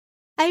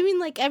I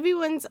mean, like,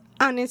 everyone's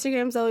on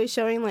Instagram's always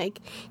showing, like,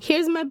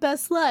 here's my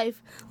best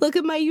life. Look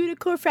at my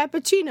unicorn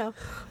frappuccino.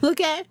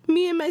 Look at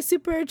me and my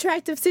super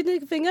attractive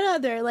significant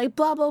other. Like,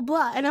 blah, blah,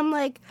 blah. And I'm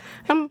like,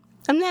 I'm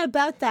not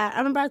about that.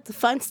 I'm about the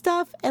fun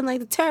stuff and,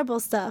 like, the terrible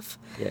stuff.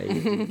 Yeah,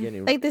 you're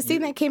getting... Like this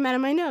thing that came out of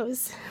my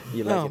nose.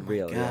 You like it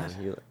real, yeah.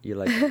 You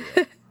like it real.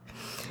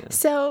 Yeah.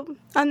 So,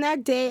 on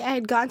that day, I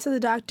had gone to the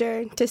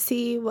doctor to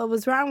see what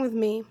was wrong with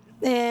me.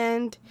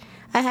 And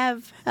I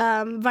have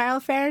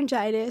viral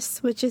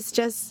pharyngitis, which is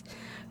just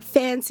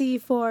fancy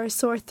for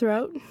sore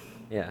throat.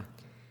 Yeah.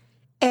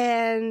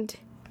 And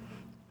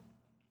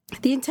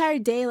the entire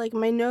day, like,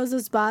 my nose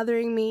was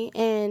bothering me,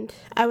 and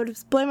I would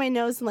blow my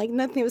nose, and, like,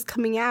 nothing was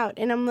coming out.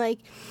 And I'm like,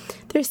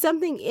 there's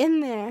something in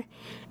there,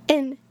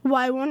 and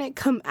why won't it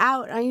come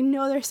out? I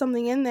know there's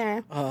something in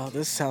there. Oh,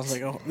 this sounds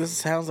like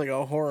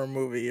a horror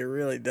movie. It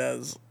really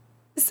does.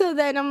 So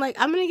then I'm like,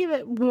 I'm gonna give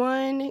it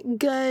one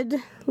good,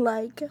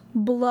 like,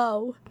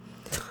 blow.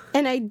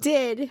 And I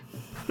did.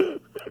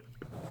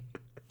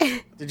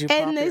 Did you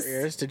pop your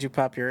ears? Did you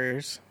pop your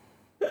ears?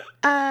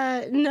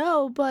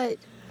 No, but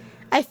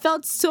I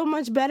felt so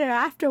much better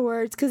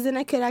afterwards because then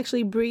I could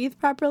actually breathe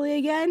properly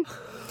again.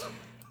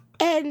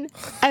 And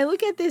I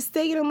look at this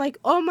thing and I'm like,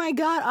 oh my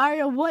God,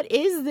 Arya, what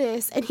is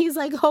this? And he's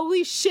like,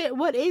 holy shit,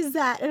 what is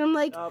that? And I'm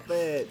like, Stop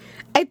it.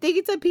 I think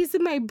it's a piece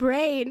of my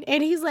brain.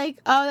 And he's like,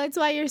 oh, that's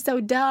why you're so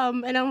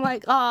dumb. And I'm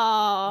like,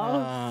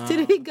 oh,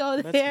 did he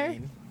go there?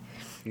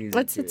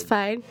 It's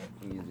fine.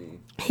 Easy.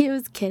 He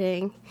was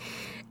kidding.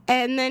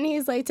 And then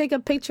he's like, take a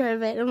picture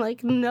of it. I'm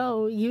like,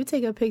 no, you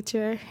take a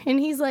picture. And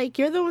he's like,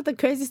 you're the one with the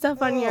crazy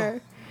stuff on your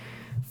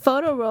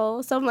photo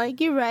roll. So I'm like,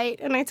 you're right.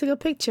 And I took a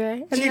picture.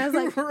 And then I was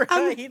like,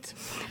 right.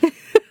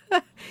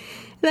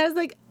 And I was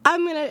like,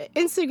 I'm going to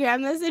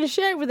Instagram this and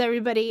share it with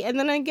everybody. And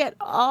then I get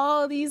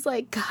all these,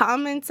 like,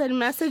 comments and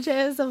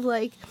messages of,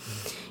 like,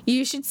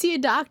 you should see a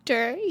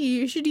doctor.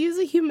 You should use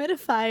a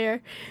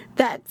humidifier.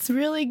 That's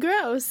really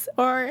gross.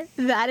 Or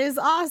that is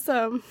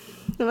awesome.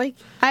 I'm like,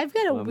 I've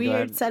got a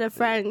weird set of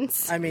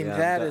friends. I mean,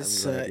 that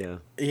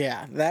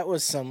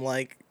was some,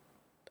 like,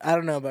 I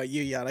don't know about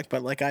you, Yannick,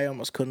 but, like, I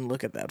almost couldn't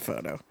look at that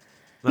photo.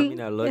 I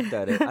mean, I looked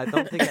at it. I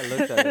don't think I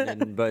looked at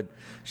it, but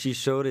she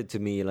showed it to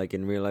me, like,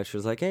 in real life. She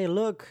was like, hey,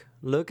 look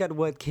at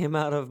what came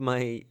out of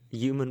my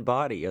human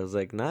body. I was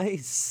like,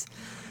 nice.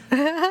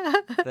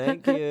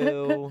 Thank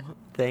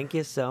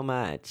you so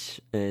much.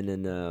 And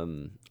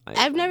then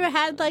I've never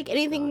had, like,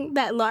 anything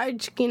that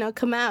large,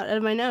 come out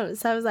of my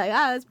nose. I was like,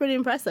 that's pretty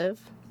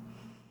impressive.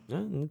 Yeah,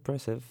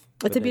 impressive.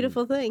 It's a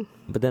beautiful thing.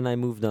 But then I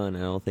moved on. I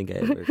don't think I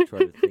ever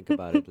tried to think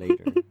about it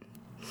later.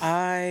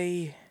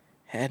 I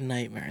had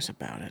nightmares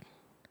about it.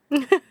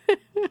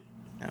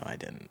 No, I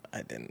didn't.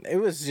 It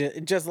was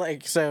just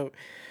like, so,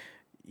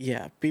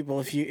 yeah, people,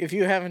 if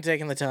you haven't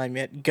taken the time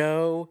yet,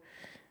 go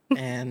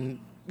and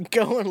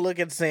look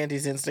at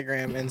Sandy's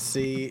Instagram and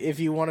see if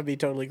you want to be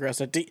totally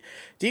gross out. Do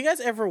you guys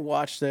ever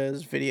watch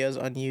those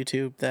videos on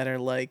YouTube that are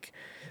like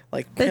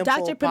the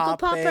Dr. Pimple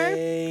Popper?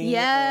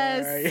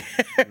 Yes.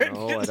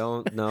 No, I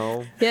don't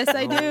know. Yes,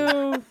 I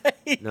do.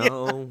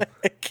 No.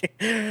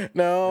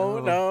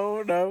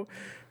 No.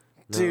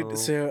 Dude,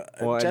 so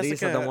or at Jessica,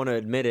 least I don't want to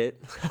admit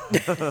it.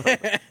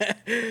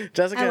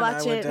 Jessica and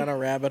I went down a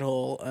rabbit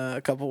hole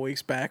a couple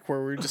weeks back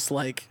where we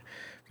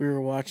were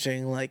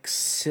watching like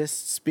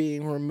cysts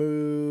being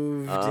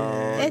removed.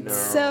 It's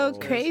so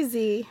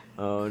crazy.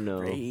 Oh no,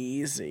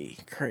 crazy.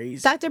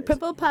 Dr.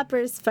 Pimple Popper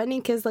is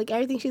funny because like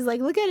everything she's like,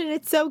 look at it,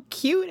 it's so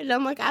cute, and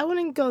I'm like, I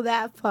wouldn't go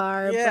that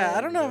far. Yeah, but...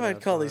 I don't know if I'd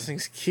call these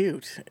things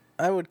cute.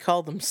 I would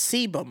call them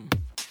sebum.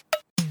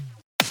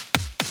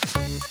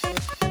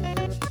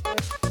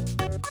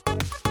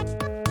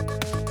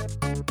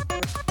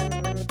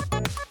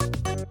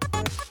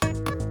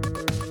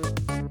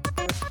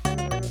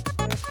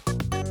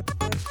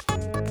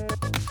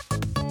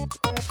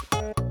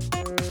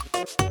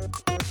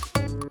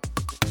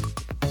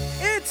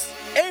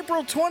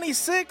 April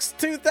 26,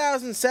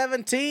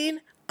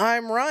 2017.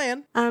 I'm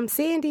Ryan. I'm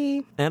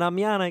Sandy. And I'm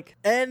Yannick.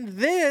 And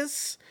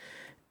this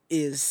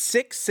is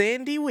Sick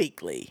Sandy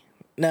Weekly.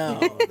 No,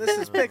 this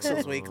is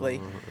Pixels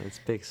Weekly. It's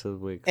Pixels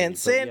Weekly. And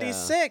Sandy's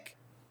sick.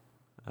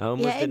 I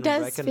almost didn't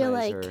does recognize feel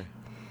like her.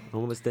 I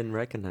almost didn't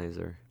recognize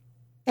her.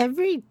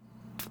 Every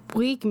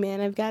week,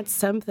 man, I've got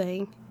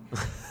something.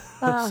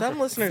 Some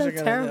listeners are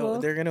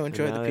going to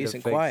enjoy the peace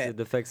and quiet. It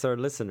affects our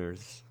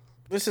listeners.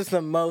 This is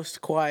the most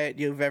quiet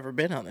you've ever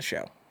been on the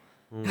show.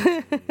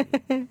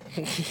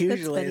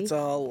 Usually it's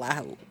all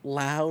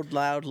loud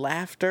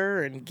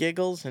laughter and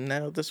giggles, and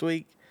now this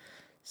week,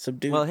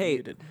 subdued. Well,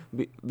 hey,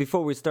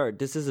 before we start,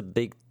 this is a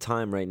big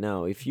time right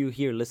now. If you're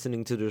here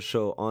listening to the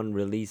show on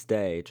release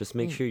day, just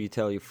make sure you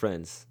tell your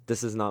friends.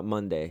 This is not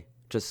Monday,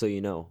 just so you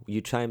know.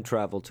 You time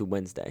travel to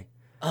Wednesday.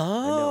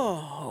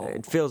 Oh.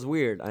 It feels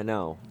weird, I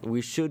know.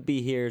 We should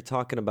be here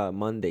talking about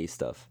Monday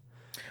stuff.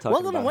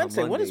 Welcome to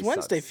Wednesday. What does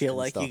Wednesday feel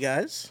like, you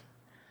guys?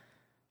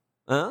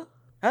 Huh?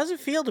 How does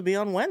it feel to be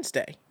on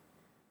Wednesday?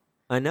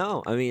 I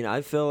know. I mean,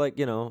 I feel like,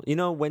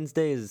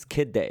 Wednesday is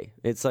kid day.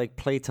 It's like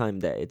playtime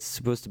day. It's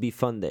supposed to be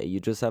fun day. You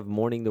just have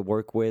morning to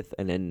work with,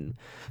 and then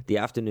the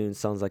afternoon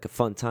sounds like a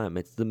fun time.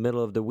 It's the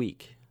middle of the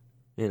week,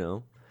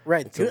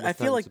 Right. It's Good. almost I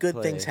feel time like to good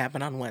play. things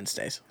happen on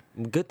Wednesdays.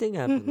 Good thing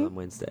happens on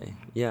Wednesday.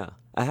 Yeah.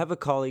 I have a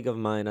colleague of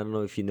mine, I don't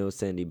know if you know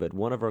Sandy, but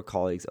one of our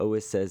colleagues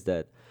always says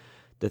that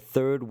the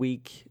third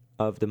week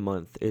of the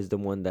month is the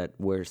one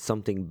where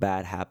something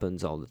bad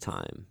happens all the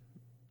time.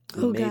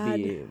 Oh,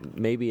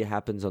 Maybe it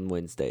happens on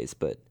Wednesdays,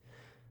 but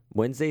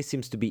Wednesday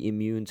seems to be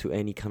immune to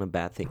any kind of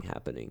bad thing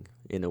happening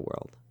in the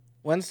world.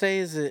 Wednesday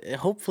is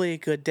hopefully a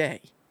good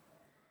day.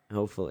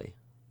 Hopefully.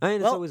 I mean,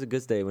 it's Well- always a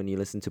good day when you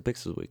listen to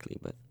Pixels Weekly,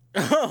 but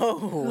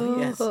Oh,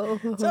 yes.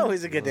 It's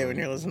always a good day when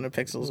you're listening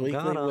to Pixels Weekly,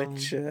 Got 'em.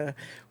 which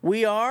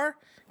we are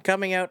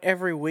coming out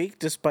every week,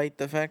 despite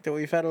the fact that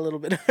we've had a little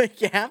bit of a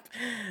gap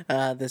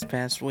this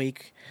past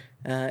week.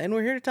 And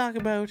we're here to talk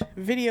about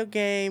video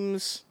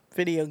games,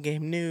 video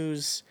game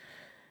news,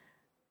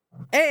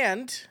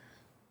 and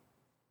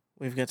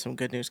we've got some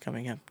good news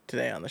coming up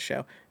today on the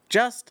show.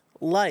 Just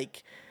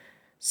like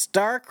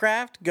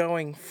StarCraft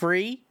going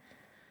free,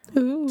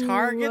 Ooh.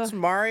 Target's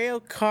Mario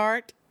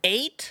Kart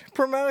 8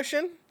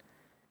 promotion,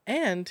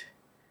 and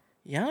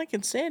Yannick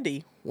and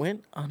Sandy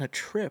went on a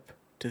trip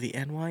to the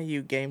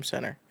NYU Game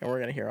Center, and we're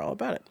going to hear all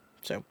about it.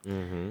 So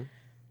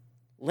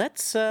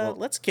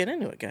let's get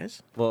into it,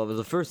 guys. well,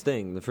 the first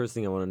thing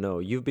I want to know,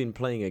 you've been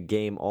playing a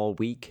game all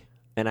week,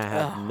 and I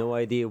have no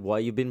idea why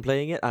you've been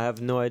playing it. I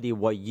have no idea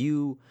why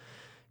you,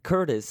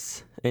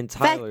 Curtis, and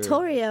Tyler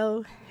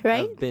Factorio,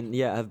 right?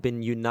 have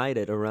been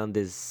united around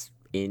this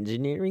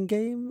engineering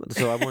game.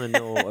 So I want to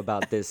know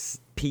about this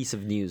piece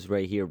of news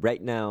right here,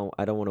 right now.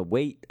 I don't want to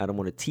wait. I don't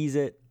want to tease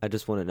it. I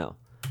just want to know.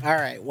 All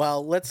right,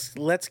 well, let's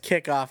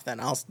kick off then.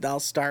 I'll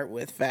start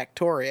with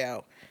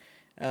Factorio.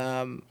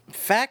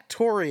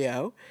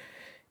 Factorio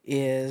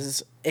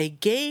is a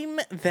game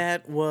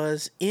that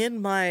was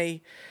in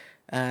my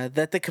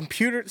that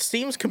the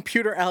Steam's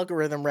computer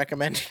algorithm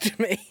recommended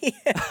to me.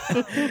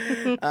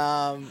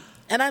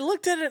 And I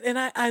looked at it,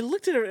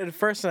 at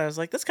first, and I was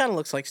like, this kind of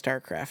looks like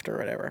StarCraft or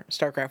whatever,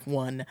 StarCraft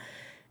 1.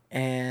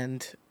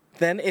 And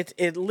then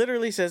it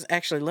literally says,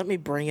 actually, let me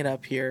bring it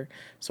up here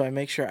so I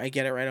make sure I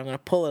get it right. I'm going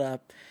to pull it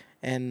up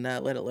and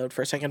let it load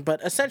for a second.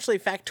 But essentially,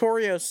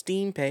 Factorio's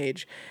Steam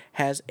page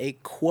has a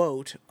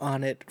quote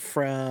on it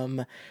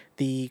from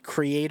the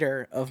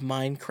creator of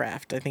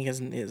Minecraft. I think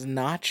his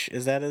Notch,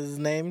 is that his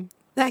name?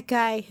 That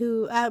guy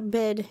who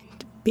outbid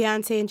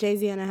Beyonce and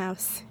Jay-Z on a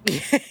house.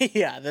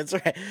 Yeah, that's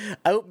right.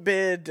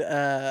 Outbid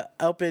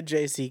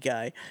JC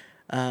guy.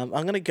 I'm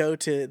going to go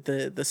to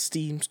the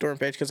Steam Storm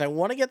page because I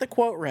want to get the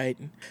quote right.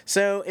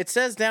 So it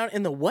says down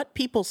in the what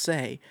people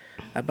say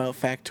about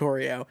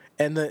Factorio,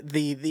 and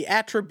the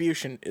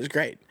attribution is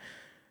great.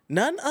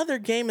 None other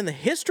game in the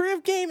history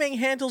of gaming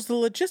handles the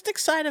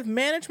logistics side of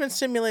management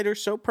simulators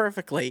so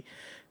perfectly.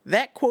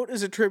 That quote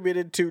is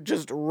attributed to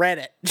just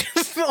Reddit.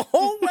 Just the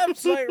whole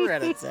website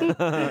Reddit said.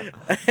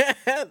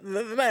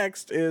 The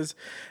next is,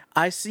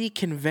 I see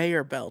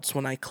conveyor belts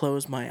when I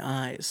close my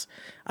eyes.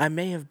 I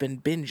may have been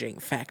binging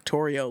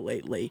Factorio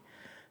lately.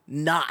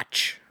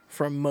 Notch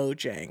from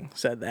Mojang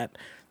said that.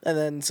 And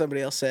then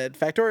somebody else said,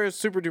 Factorio is a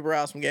super duper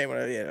awesome game.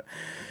 Whatever.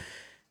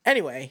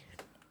 Anyway,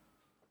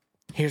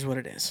 here's what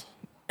it is.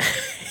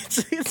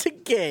 It's a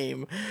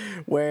game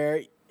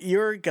where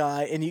you're a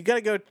guy, and you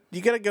gotta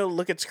go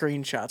look at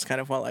screenshots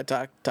kind of while I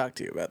talk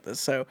to you about this.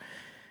 So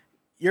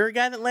you're a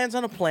guy that lands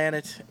on a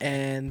planet,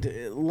 and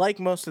like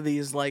most of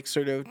these like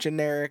sort of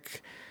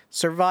generic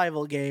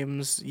survival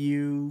games,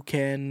 you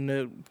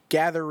can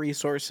gather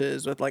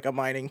resources with like a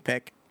mining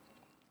pick.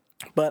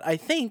 But I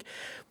think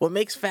what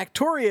makes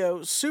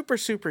Factorio super,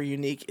 super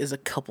unique is a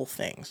couple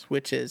things,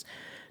 which is,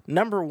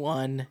 number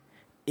one,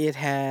 it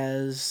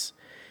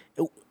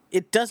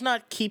does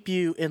not keep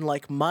you in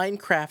like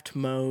Minecraft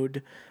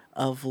mode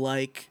of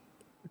like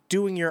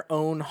doing your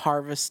own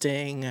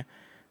harvesting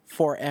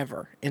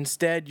forever.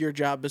 Instead, your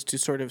job is to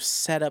sort of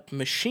set up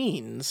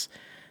machines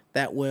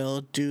that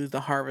will do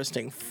the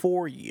harvesting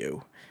for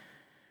you.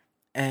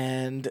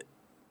 And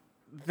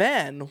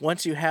then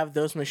once you have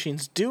those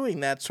machines doing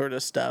that sort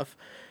of stuff,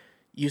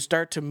 you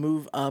start to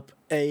move up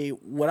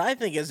what I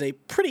think is a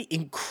pretty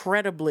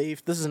incredibly,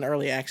 this is an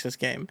early access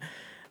game,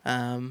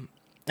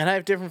 and I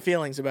have different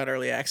feelings about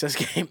early access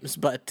games,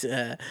 but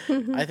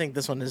I think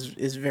this one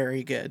is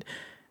very good.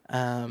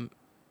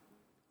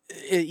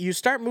 You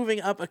start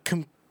moving up a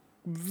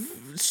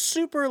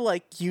super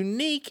like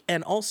unique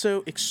and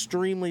also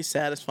extremely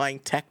satisfying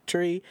tech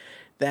tree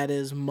that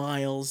is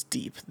miles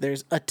deep.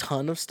 There's a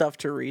ton of stuff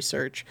to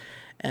research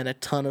and a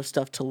ton of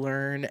stuff to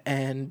learn.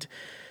 And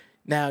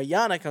now,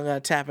 Yannick, I'm going to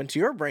tap into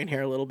your brain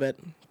here a little bit.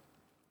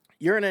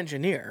 You're an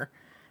engineer,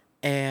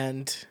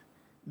 and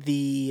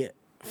the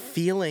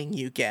feeling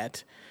you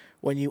get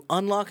when you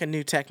unlock a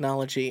new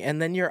technology and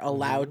then you're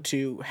allowed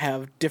to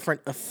have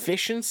different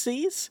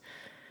efficiencies,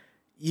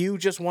 you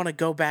just want to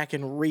go back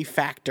and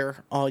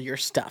refactor all your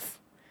stuff.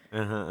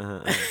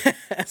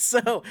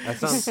 So That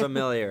sounds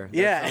familiar.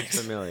 Yeah. That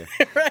sounds familiar.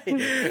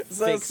 right.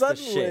 So Fix the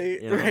suddenly,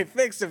 shit, you know? right,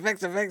 fix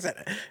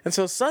it. And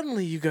so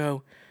suddenly you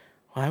go,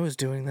 well, I was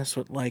doing this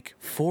with like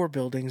 4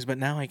 buildings, but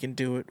now I can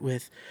do it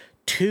with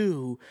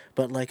 2,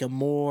 but like a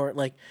more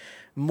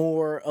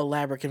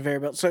elaborate conveyor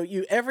belt. So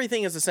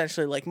everything is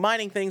essentially like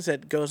mining things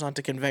that goes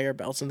onto conveyor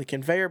belts, and the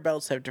conveyor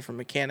belts have different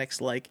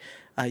mechanics. Like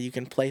you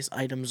can place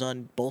items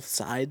on both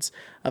sides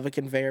of a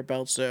conveyor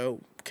belt,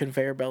 so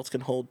conveyor belts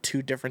can hold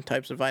 2 different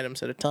types of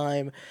items at a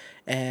time.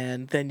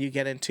 And then you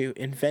get into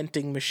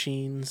inventing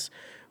machines,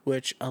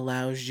 which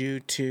allows you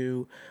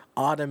to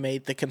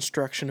automate the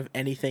construction of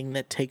anything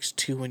that takes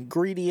 2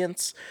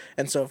 ingredients.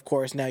 And so, of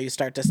course, now you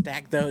start to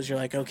stack those. You're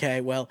like, okay,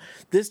 well,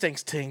 this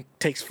thing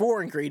takes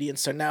 4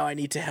 ingredients, so now I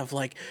need to have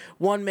like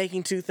one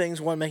making 2 things,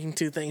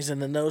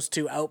 and then those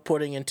 2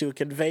 outputting into a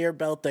conveyor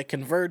belt that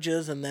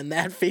converges, and then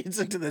that feeds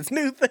into this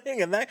new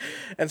thing,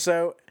 and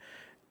so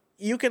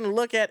you can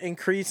look at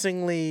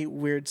increasingly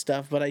weird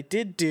stuff. But I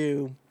did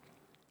do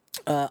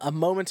a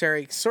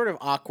momentary, sort of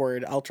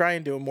awkward. I'll try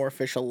and do a more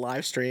official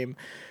live stream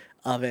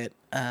of it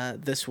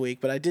this week,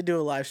 but I did do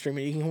a live stream,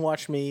 and you can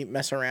watch me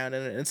mess around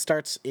in it. It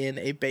starts in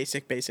a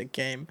basic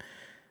game,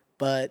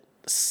 but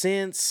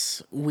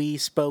since we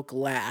spoke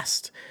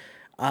last,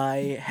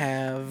 I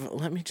have,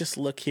 let me just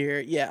look here.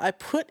 Yeah, I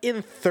put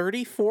in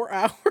 34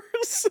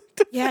 hours.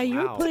 Yeah, you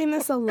were Wow. putting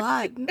this a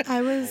lot.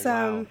 I was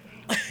Wow.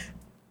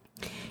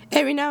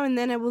 every now and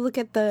then I will look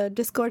at the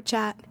Discord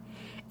chat,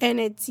 and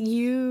it's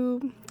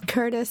you,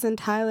 Curtis, and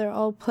Tyler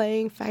all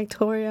playing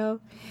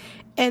Factorio.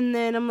 And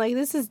then I'm like,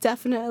 this is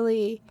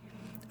definitely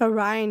a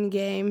Ryan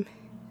game.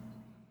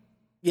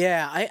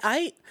 Yeah,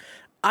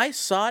 I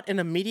saw it and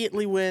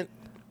immediately went,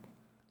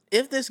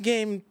 if this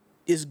game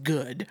is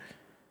good,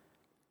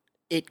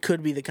 it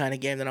could be the kind of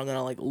game that I'm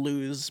gonna like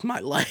lose my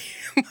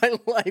life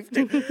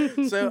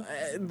to. So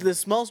the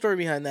small story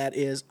behind that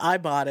is I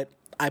bought it,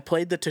 I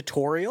played the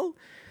tutorial,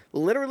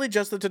 literally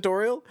just the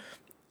tutorial.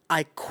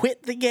 I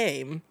quit the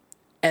game,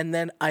 and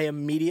then I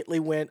immediately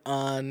went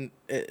on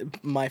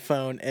my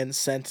phone and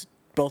sent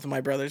both of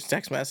my brothers a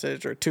text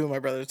message, or 2 of my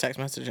brothers a text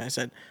message, and I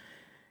said,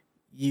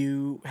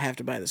 you have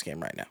to buy this game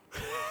right now.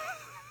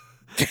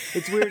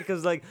 It's weird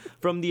because like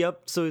from the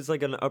up, so it's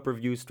like an upper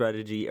view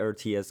strategy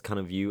RTS kind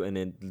of view, and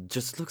it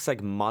just looks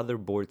like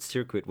motherboard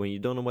circuit when you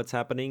don't know what's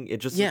happening. It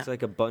just looks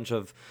like a bunch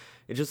of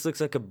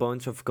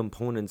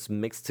components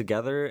mixed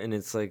together, and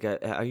it's like,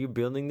 are you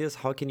building this?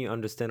 How can you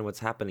understand what's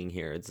happening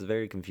here? It's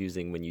very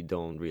confusing when you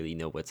don't really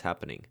know what's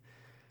happening.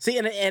 See,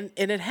 and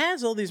it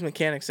has all these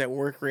mechanics that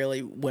work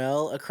really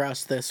well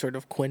across the sort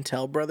of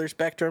Quintel brother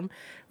spectrum,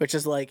 which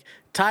is like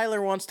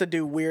Tyler wants to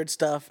do weird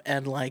stuff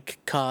and like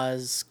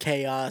cause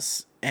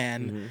chaos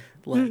and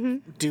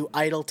do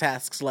idle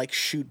tasks like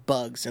shoot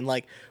bugs, and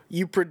like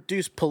you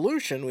produce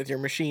pollution with your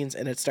machines,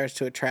 and it starts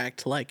to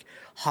attract like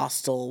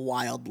hostile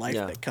wildlife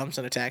that comes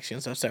and attacks you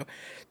and stuff. So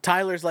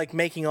Tyler's like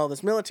making all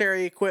this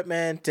military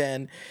equipment,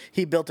 and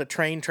he built a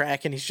train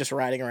track, and he's just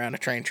riding around a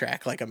train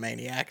track like a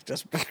maniac,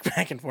 just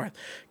back and forth.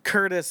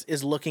 Curtis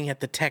is looking at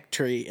the tech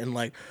tree and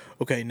like,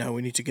 okay, now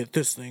we need to get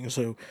this thing,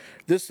 so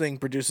this thing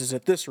produces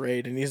at this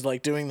rate, and he's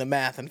like doing the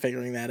math and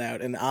figuring that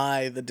out. And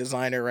I, the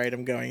designer, right,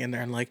 I'm going in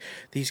there and like,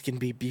 these can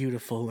be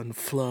beautiful and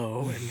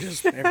flow and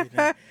just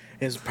everything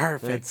is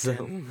perfect.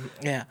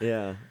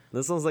 Yeah,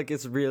 this sounds like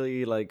it's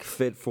really like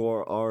fit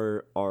for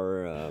our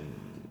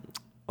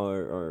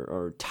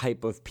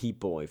type of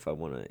people. If I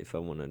wanna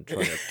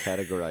try to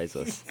categorize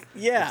us,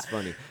 Yeah. it's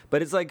funny.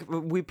 But it's like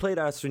we played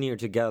Astroneer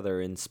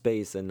together in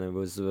space, and it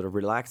was a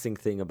relaxing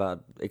thing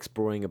about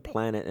exploring a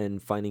planet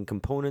and finding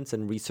components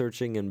and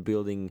researching and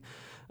building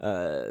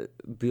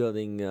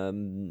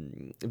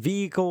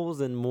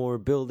vehicles and more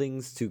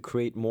buildings to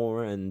create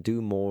more and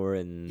do more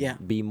and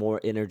be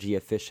more energy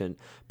efficient.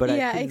 But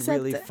I couldn't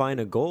really find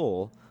a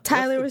goal.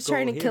 Tyler was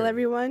trying to kill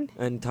everyone.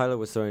 And Tyler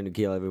was trying to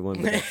kill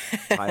everyone with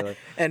Tyler.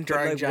 And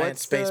drawing like, giant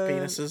what's space the-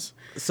 penises.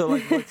 So,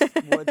 like,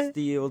 what's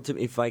the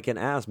ultimate? If I can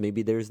ask,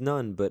 maybe there's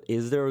none. But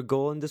is there a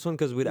goal in this one?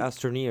 Because with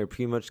Astroneer,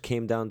 pretty much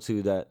came down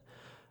to that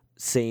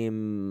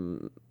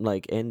same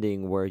like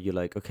ending where you're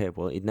like, okay,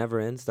 well, it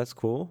never ends. That's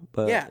cool.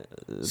 But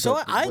So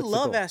but I what's the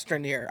love goal?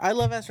 Astroneer. I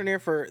love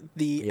Astroneer for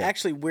the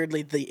actually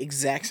weirdly the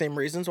exact same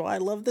reasons why I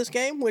love this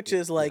game, which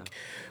is like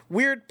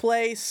weird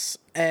place,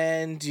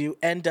 and you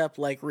end up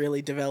like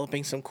really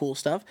developing some cool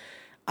stuff.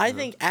 I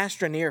think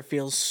Astroneer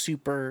feels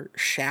super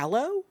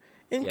shallow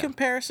in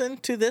comparison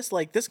to this.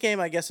 Like this game,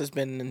 I guess, has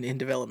been in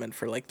development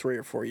for like 3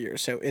 or 4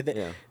 years, so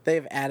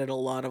they've added a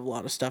lot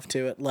of stuff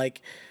to it.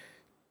 Like,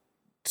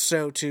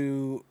 so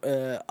to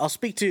I'll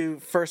speak to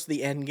first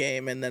the end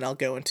game, and then I'll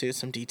go into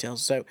some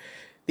details. So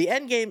the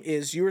end game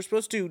is you were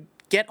supposed to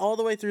get all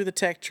the way through the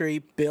tech tree,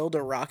 build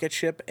a rocket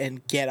ship,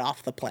 and get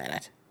off the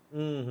planet.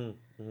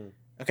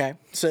 Okay,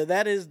 so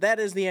that is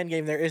the end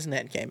game. There is an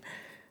end game.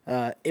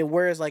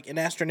 Whereas like in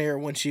Astroneer,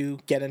 once you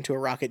get into a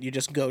rocket, you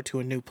just go to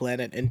a new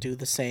planet and do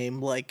the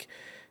same like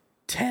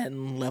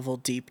 10 level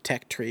deep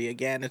tech tree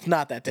again. It's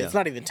not that it's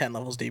not even 10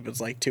 levels deep.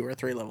 It's like 2 or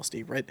 3 levels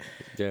deep, right?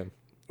 Yeah.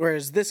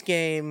 Whereas this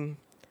game,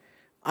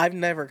 I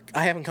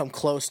haven't come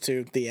close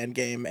to the end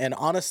game, and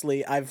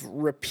honestly, I've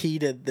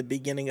repeated the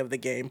beginning of the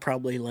game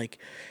probably like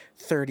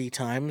 30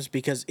 times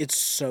because it's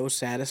so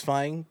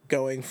satisfying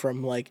going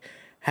from like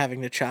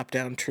having to chop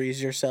down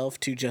trees yourself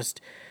to just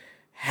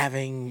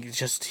having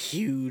just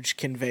huge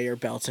conveyor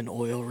belts and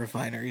oil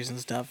refineries and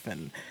stuff,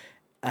 and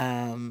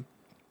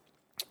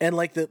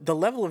like the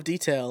level of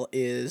detail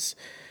is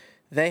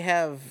they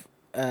have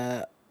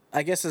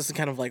I guess this is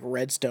kind of like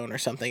redstone or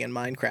something in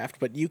Minecraft,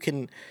 but you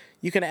can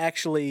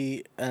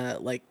actually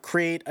like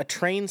create a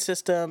train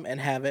system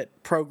and have it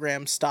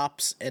program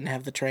stops and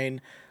have the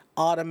train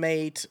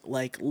automate,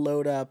 like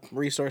load up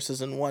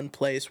resources in one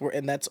place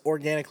and that's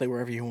organically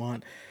wherever you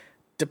want.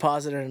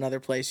 Deposit in another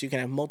place. You can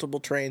have multiple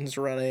trains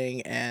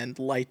running and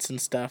lights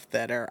and stuff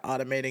that are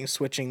automating,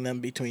 switching them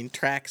between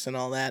tracks and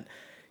all that.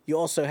 You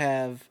also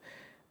have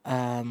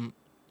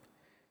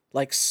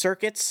like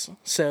circuits.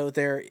 So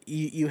there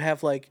you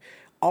have like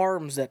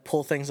arms that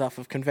pull things off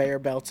of conveyor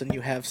belts, and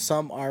you have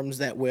some arms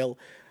that will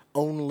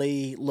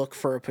only look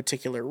for a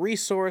particular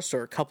resource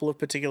or a couple of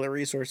particular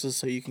resources,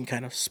 so you can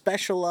kind of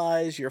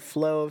specialize your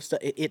flow of stuff.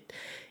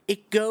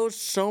 It goes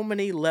so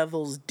many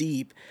levels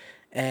deep,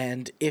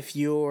 and if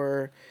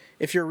you're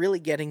really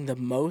getting the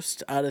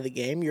most out of the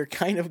game, you're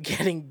kind of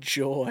getting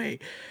joy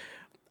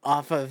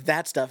off of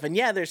that stuff. And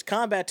yeah, there's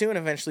combat too, and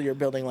eventually you're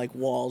building like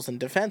walls and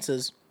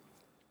defenses,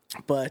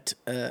 but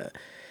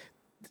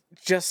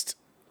just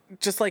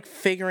like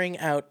figuring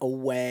out a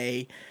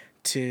way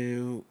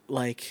to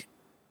like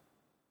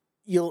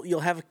you'll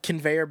have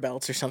conveyor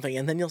belts or something,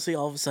 and then you'll see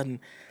all of a sudden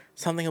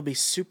something will be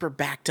super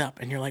backed up,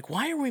 and you're like,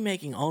 why are we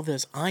making all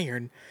this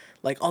iron,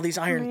 like all these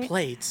iron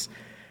plates?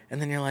 And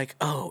then you're like,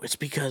 oh, it's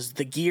because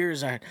the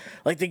gears aren't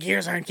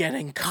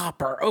getting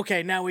copper.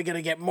 Okay, now we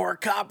gotta get more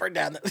copper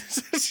down.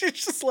 It's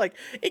just like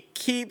it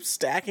keeps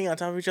stacking on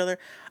top of each other.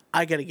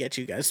 I gotta get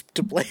you guys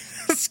to play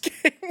this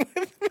game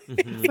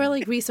with me. For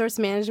like resource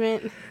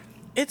management.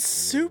 It's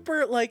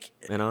super like.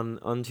 And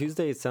on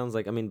Tuesday, it sounds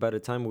like, I mean, by the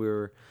time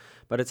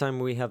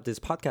we have this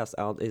podcast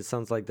out, it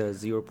sounds like the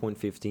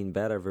 0.15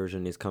 beta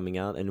version is coming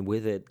out, and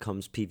with it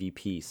comes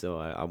PvP. So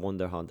I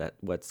wonder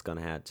what's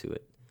gonna add to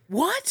it.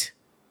 What?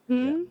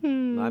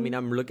 Mm-hmm. I mean,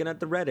 I'm looking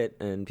at the Reddit,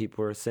 and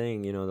people are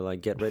saying, they're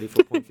like, get ready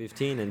for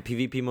 0.15, and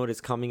PvP mode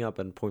is coming up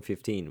at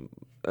 0.15.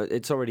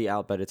 It's already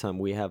out by the time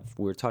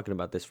we're talking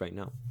about this right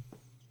now.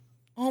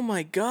 Oh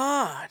my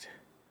god!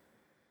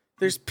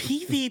 There's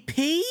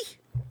PvP?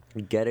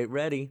 Get it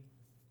ready.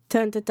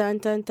 Dun dun dun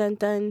dun dun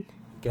dun.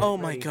 Oh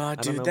my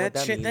god, dude! That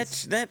shit.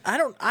 That I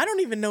don't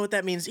even know what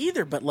that means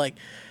either. But like,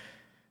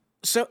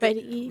 so but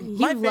you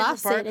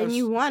lost it and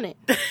you want it.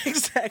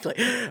 Exactly.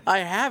 I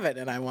have it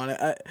and I want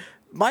it.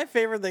 My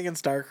favorite thing in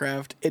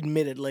StarCraft,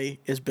 admittedly,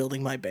 is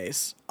building my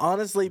base.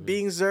 Honestly,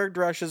 being Zerg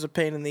Rush is a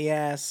pain in the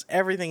ass.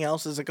 Everything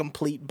else is a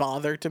complete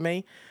bother to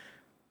me.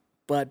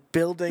 But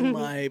building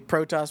my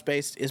Protoss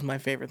base is my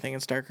favorite thing in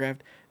StarCraft.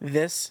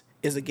 This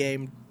is a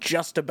game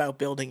just about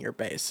building your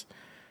base.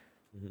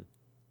 Mm-hmm.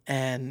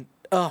 And,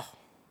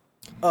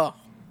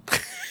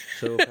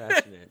 so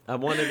passionate. I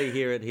wanted to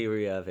hear it. Here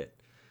we have it.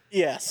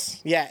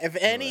 Yes. Yeah, if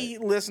any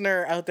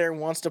listener out there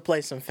wants to play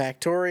some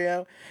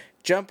Factorio,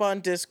 jump on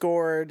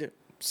Discord,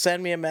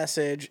 send me a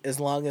message. As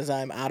long as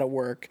I'm out of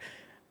work,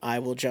 I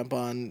will jump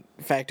on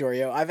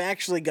Factorio. I've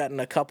actually gotten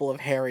a couple of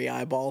hairy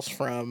eyeballs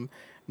from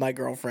my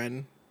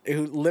girlfriend,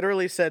 who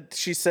literally said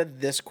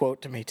this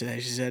quote to me today.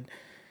 She said,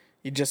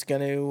 "You just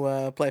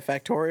gonna play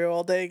Factorio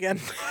all day again?"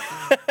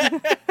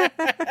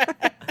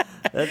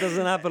 That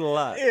doesn't happen a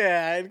lot.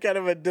 Yeah, it's kind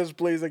of a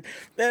displeasing.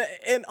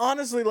 And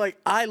honestly, like,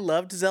 I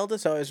loved Zelda,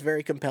 so I was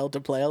very compelled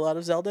to play a lot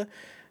of Zelda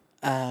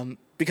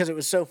because it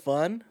was so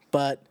fun.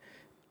 But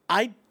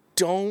I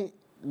don't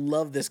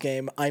love this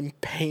game. I'm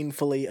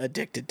painfully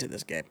addicted to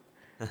this game.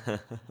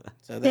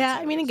 So yeah,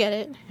 I mean, I get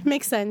it.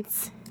 Makes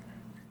sense.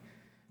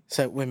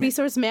 So, women,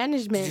 resource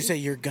management. Did you say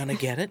you're gonna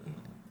get it?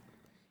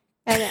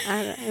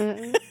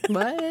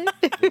 What?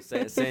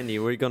 Sandy,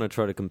 we're gonna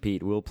try to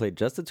compete. We'll play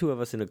just the two of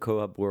us in a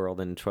co-op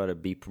world and try to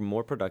be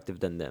more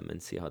productive than them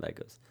and see how that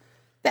goes.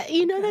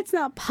 That's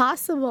not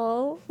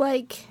possible.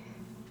 Like,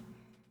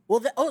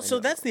 well, so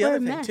that's the other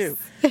thing too.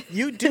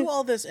 You do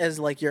all this as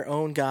like your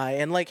own guy,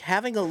 and like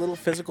having a little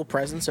physical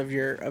presence of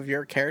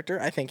your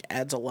character, I think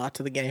adds a lot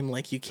to the game.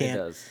 Like you can't.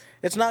 It does.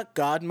 It's not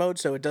God mode,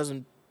 so it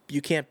doesn't.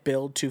 You can't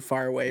build too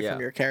far away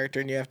from your character,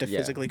 and you have to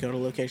physically go to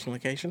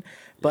location.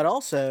 But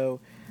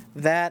also,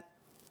 that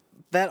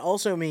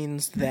also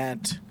means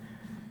that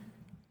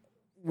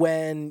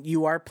when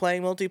you are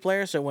playing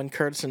multiplayer, so when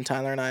Curtis and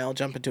Tyler and I all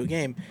jump into a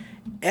game,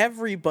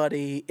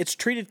 it's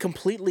treated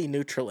completely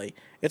neutrally.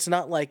 It's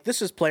not like,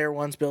 this is player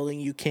one's building,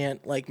 you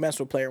can't like mess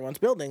with player one's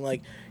building.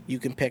 Like, you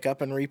can pick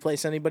up and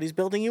replace anybody's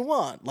building you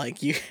want. Like,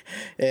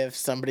 if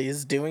somebody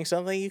is doing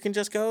something, you can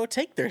just go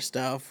take their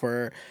stuff.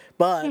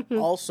 But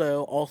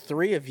also, all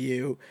three of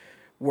you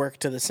work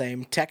to the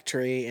same tech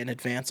tree and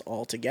advance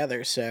all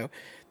together. So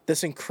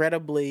this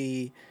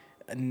incredibly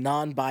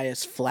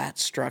non-biased flat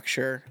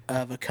structure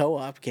of a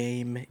co-op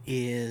game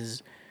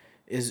is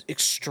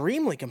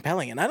extremely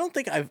compelling. And I don't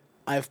think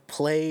I've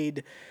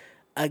played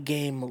a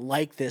game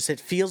like this. It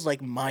feels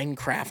like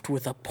Minecraft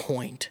with a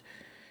point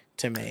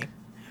to me.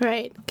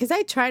 Right, because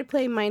I tried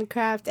playing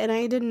Minecraft and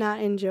I did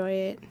not enjoy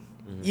it.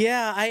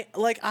 Yeah,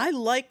 I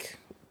like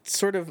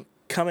sort of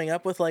coming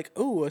up with like,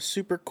 ooh, a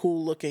super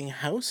cool looking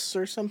house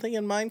or something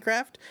in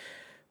Minecraft,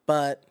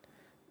 but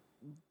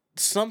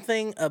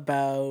something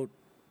about,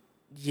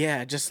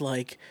 yeah, just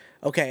like,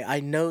 okay, I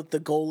know the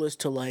goal is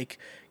to like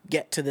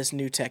get to this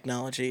new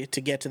technology.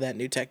 To get to that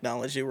new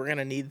technology, we're going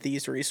to need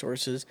these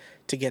resources.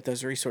 To get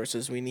those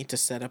resources, we need to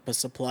set up a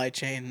supply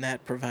chain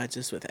that provides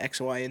us with X,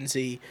 Y, and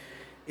Z,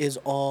 is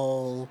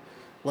all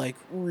like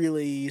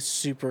really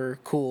super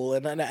cool.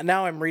 And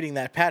now I'm reading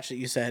that patch that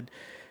you said,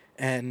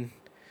 and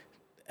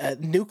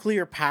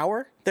nuclear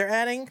power they're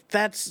adding.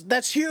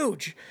 That's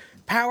huge.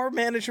 Power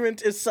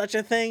management is such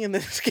a thing in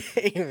this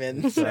game,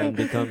 and so And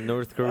become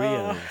North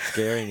Korea,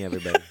 scaring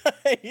everybody.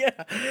 yeah.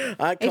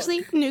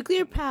 Actually,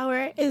 nuclear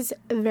power is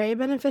very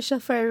beneficial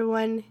for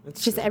everyone.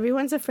 It's just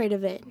everyone's afraid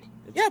of it.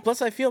 Yeah,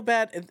 plus I feel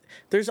bad.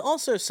 There's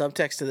also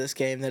subtext to this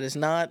game that is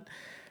not,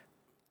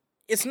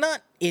 it's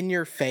not in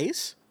your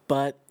face,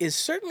 but is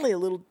certainly a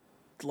little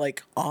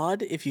like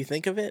odd if you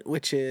think of it,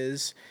 which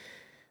is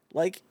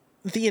like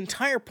the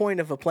entire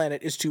point of a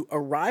planet is to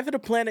arrive at a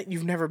planet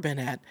you've never been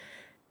at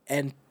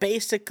and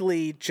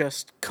basically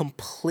just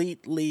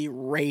completely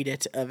raid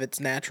it of its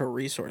natural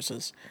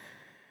resources.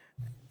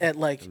 And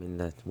like, I mean,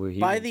 that we're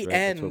humans, by the right?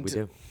 That's what we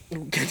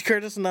end, do.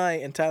 Curtis and I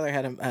and Tyler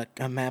had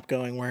a map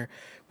going where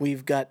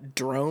we've got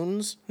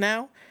drones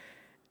now,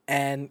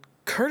 and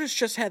Curtis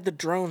just had the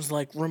drones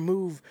like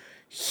remove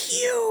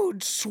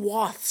huge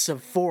swaths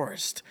of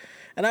forest.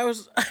 And I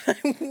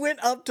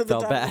went up to the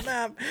Felt top bad. of the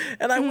map,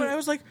 and I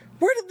was like,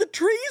 where did the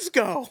trees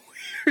go?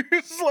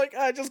 It's like,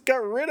 I just got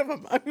rid of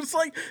them. I was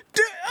like,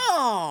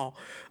 oh,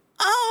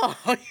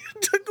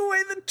 you took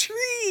away the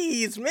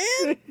trees,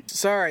 man.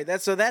 Sorry,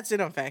 that's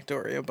in on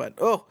Factorio, but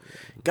oh,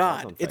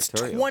 God, on it's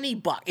Factorio.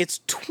 $20. It's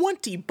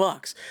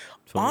 $20.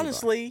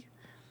 Honestly,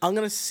 I'm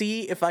gonna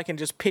see if I can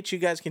just pitch you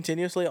guys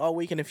continuously all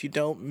week, and if you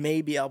don't,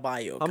 maybe I'll buy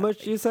you a How copy. much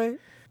do you say?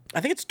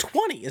 I think it's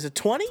 20. Is it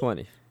 20?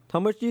 20. How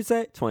much do you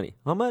say? 20.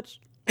 How much?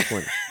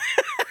 20.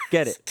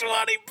 Get it.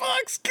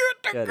 $20.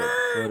 Good. Get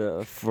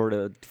it. For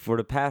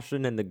the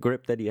passion and the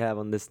grip that you have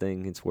on this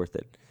thing, it's worth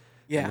it.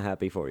 Yeah. I'm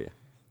happy for you.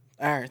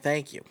 All right.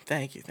 Thank you.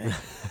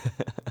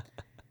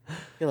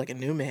 You're like a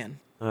new man.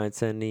 All right,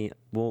 Sandy.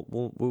 We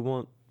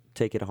won't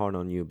take it hard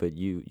on you, but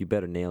you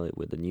better nail it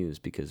with the news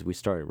because we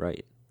started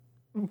right.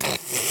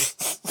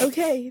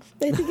 Okay,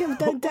 I think I'm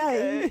done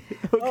dying.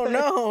 Oh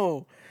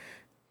no.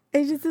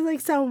 It just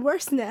like sound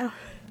worse now.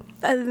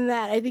 Other than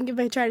that, I think if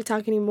I try to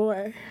talk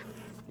anymore,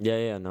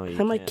 Yeah, no, you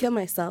I might can't. kill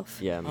myself.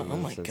 Yeah, Oh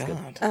my sounds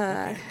good.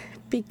 God.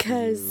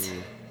 Because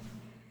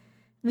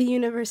the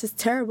universe is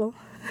terrible.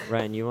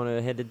 Ryan, you want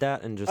to head to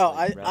that and just? Oh,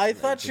 like, wrap I it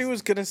up? thought she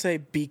was gonna say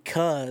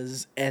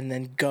because and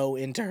then go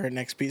into her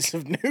next piece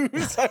of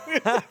news.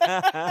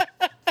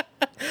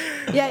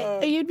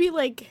 Yeah, you'd be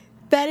like,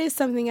 that is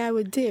something I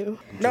would do.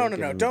 No.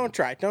 Don't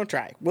try.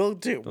 We'll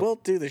do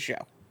the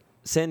show.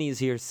 Sandy is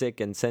here sick,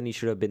 and Sandy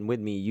should have been with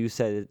me. You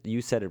said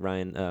it,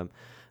 Ryan.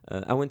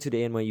 I went to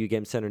the NYU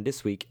Game Center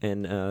this week,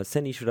 and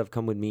Sandy should have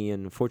come with me,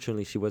 and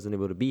unfortunately she wasn't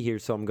able to be here,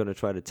 so I'm going to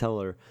try to tell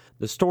her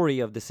the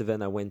story of this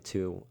event I went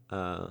to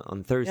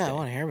on Thursday. Yeah, I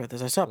want to hear about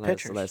this. I saw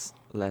pictures.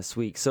 Last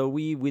week. So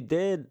we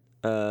did,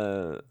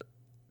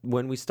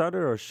 when we started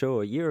our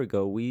show a year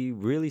ago, we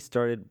really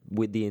started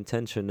with the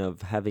intention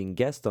of having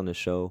guests on the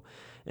show.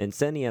 And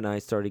Sandy and I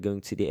started going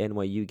to the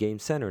NYU Game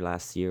Center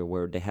last year,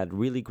 where they had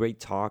really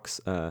great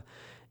talks.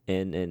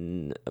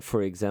 And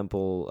for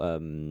example,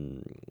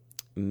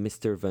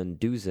 Mr. Van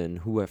Dusen,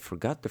 who I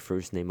forgot the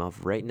first name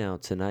of right now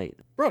tonight.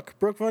 Brooke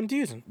Van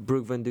Dusen.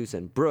 Brooke Van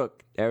Dusen.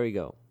 Brooke, there we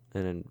go.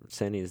 And then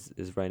Sandy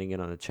is writing it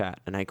on the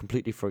chat, and I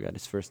completely forgot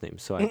his first name,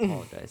 so I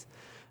apologize.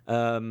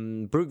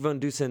 Brooke Van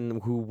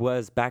Dusen, who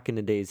was back in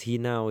the days, he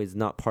now is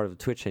not part of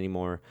Twitch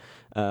anymore,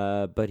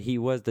 but he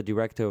was the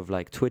director of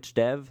like Twitch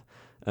Dev,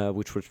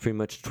 which was pretty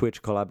much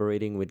Twitch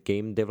collaborating with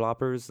game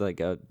developers,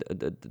 like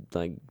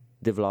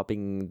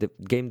developing the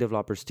game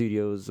developer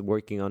studios,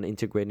 working on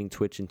integrating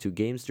Twitch into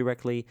games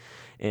directly.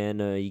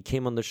 And he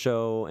came on the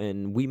show,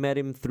 and we met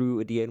him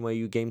through the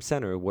NYU Game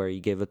Center, where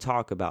he gave a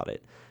talk about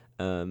it.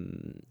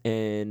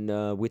 And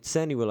with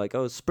Sandy, we're like,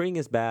 oh, spring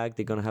is back.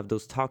 They're going to have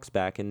those talks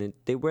back. And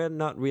they were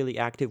not really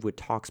active with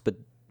talks, but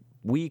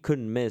we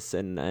couldn't miss.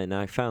 And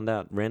I found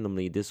out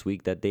randomly this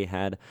week that they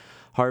had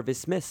Harvey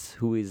Smith,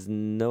 who is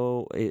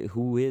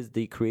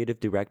the creative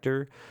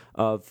director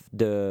of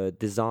the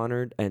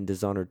Dishonored and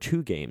Dishonored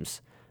 2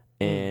 games.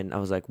 And I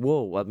was like,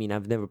 whoa, I mean,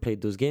 I've never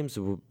played those games,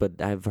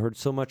 but I've heard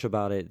so much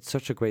about it.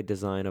 Such a great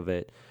design of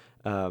it.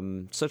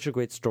 Such a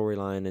great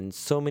storyline, and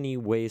so many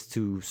ways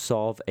to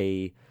solve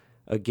a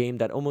game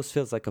that almost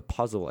feels like a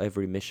puzzle.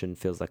 Every mission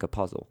feels like a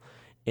puzzle.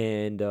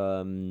 And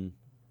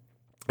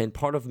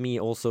part of me,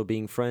 also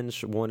being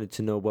French, wanted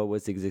to know what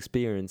was his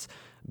experience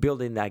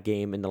building that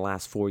game in the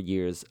last 4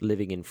 years,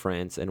 living in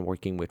France and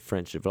working with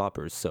French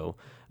developers. So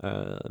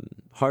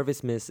Harvey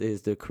Smith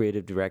is the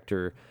creative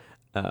director.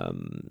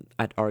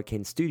 at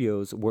Arcane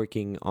Studios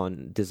working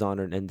on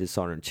Dishonored and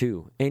Dishonored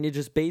 2. And it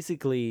just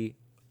basically,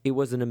 it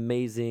was an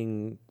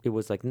amazing, it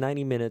was like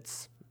 90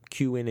 minutes,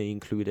 Q&A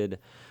included,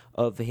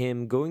 of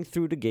him going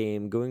through the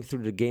game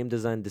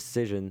design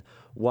decision,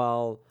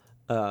 while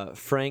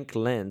Frank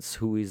Lentz,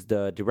 who is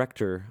the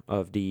director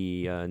of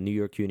the New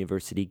York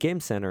University Game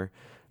Center,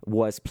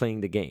 was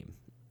playing the game.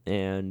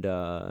 And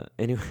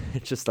anyway,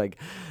 just a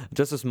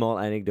small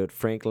anecdote.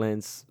 Frank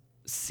Lentz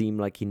seemed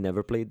like he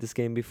never played this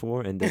game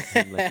before, and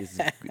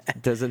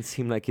doesn't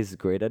seem like he's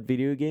great at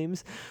video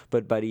games.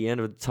 But by the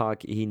end of the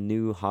talk, he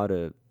knew how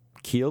to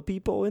kill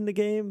people in the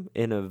game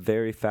in a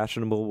very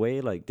fashionable way.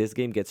 Like, this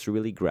game gets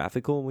really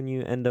graphical when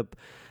you end up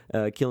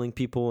killing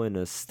people in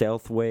a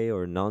stealth way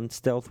or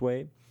non-stealth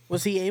way.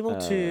 Was he able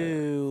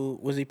to?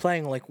 Was he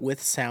playing like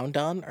with sound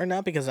on or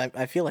not? Because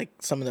I feel like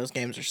some of those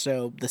games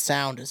the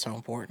sound is so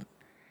important.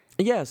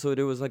 Yeah, so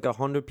there was like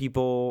 100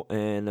 people,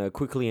 and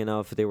quickly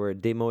enough they were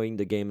demoing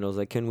the game, and I was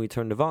like, "Can we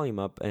turn the volume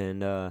up?"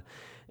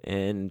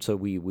 And so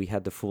we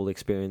had the full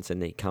experience, and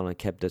they kind of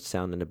kept the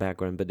sound in the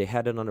background, but they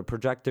had it on a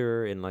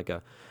projector in like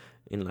a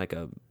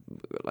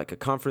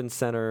conference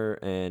center,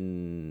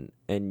 and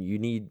you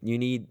need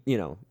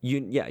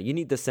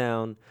the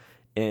sound,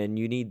 and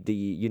you need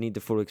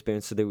the full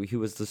experience. So he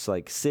was just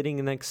like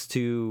sitting next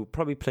to,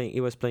 probably playing.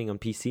 He was playing on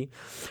PC.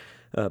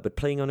 But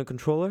playing on a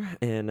controller,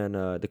 and then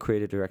the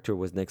creative director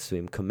was next to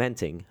him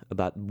commenting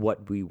about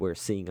what we were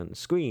seeing on the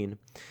screen.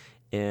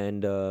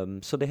 And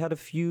so they had a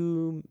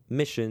few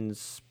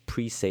missions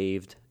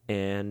pre-saved,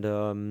 and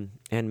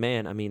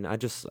man, I mean, I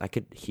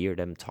could hear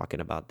them talking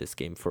about this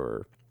game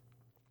for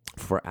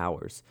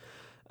hours.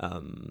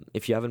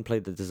 If you haven't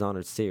played the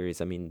Dishonored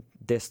series, I mean,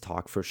 this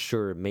talk for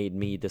sure made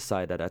me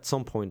decide that at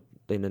some point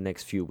in the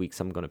next few weeks,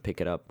 I'm going to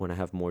pick it up when I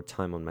have more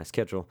time on my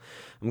schedule.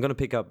 I'm going to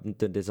pick up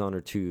the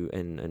Dishonored 2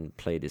 and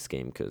play this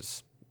game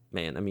because,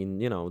 man, I mean,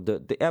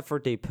 the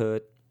effort they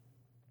put,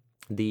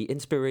 the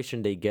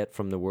inspiration they get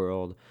from the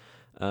world,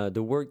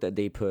 the work that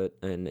they put,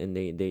 and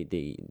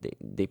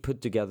they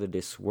put together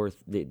this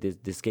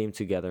game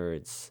together.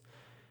 It's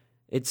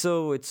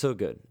so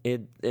good.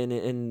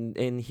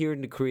 And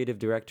hearing the creative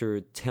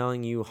director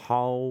telling you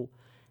how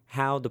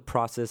the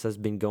process has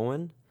been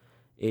going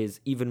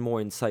is even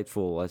more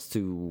insightful as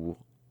to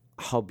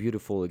how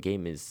beautiful a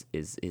game is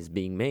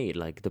being made.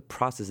 Like, the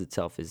process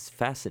itself is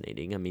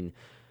fascinating. I mean,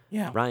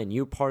 yeah, Ryan,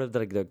 you're part of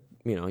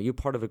you're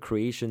part of the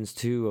creations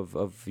too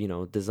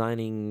of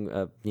designing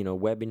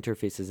web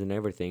interfaces and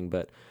everything,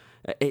 but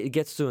it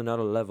gets to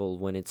another level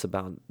when it's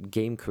about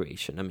game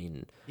creation. I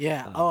mean,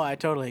 yeah. I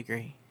totally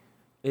agree.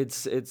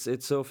 It's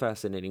so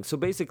fascinating. So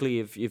basically,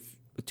 if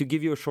to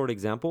give you a short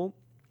example,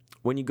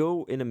 when you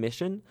go in a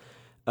mission,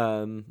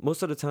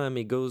 most of the time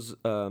it goes.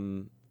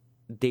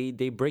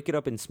 They break it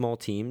up in small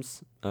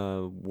teams.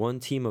 One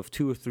team of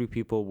 2 or 3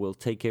 people will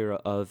take care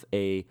of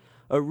a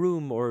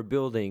room or a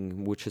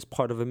building, which is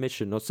part of a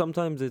mission. Or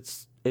sometimes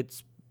it's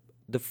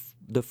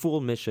the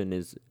full mission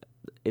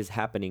is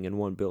happening in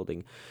one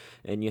building,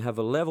 and you have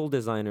a level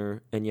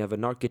designer and you have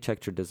an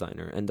architecture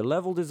designer, and the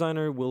level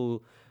designer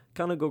will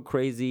kind of go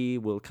crazy,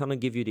 will kind of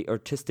give you the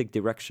artistic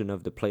direction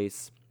of the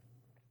place.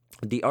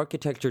 The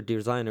architecture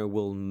designer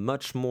will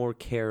much more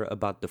care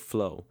about the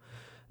flow.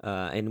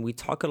 And we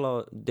talk a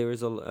lot, there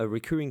is a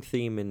recurring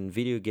theme in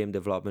video game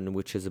development,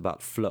 which is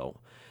about flow.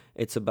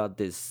 It's about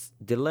this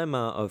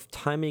dilemma of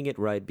timing it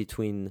right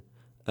between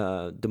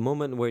the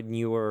moment when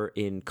you are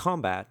in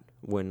combat,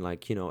 when a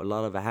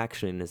lot of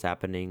action is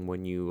happening,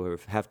 when you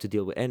have to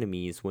deal with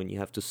enemies, when you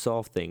have to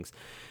solve things,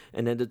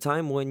 and at the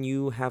time when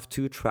you have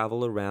to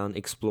travel around,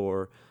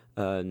 explore.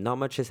 Not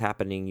much is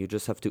happening. You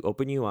just have to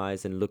open your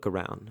eyes and look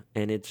around.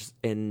 And it's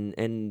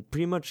and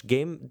pretty much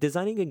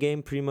designing a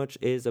game pretty much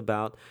is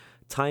about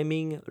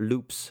timing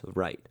loops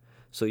right.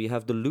 So you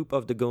have the loop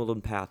of the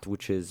golden path,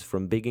 which is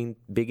from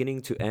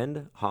beginning to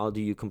end. How do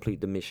you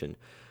complete the mission?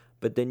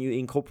 But then you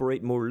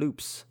incorporate more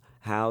loops.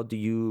 How do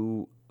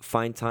you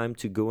find time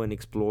to go and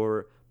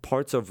explore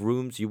parts of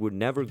rooms you would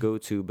never go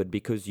to, but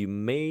because you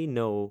may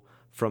know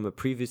from a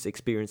previous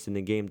experience in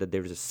the game that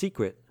there's a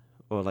secret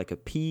or like a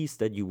piece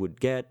that you would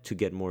get to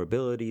get more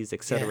abilities,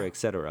 etc.,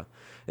 etc.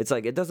 It's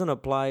like, it doesn't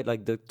apply,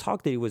 like the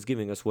talk that he was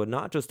giving us was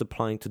not just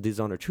applying to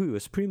Dishonored 2, it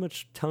was pretty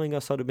much telling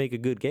us how to make a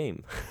good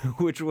game,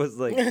 which was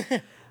like,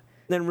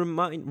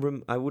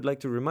 then I would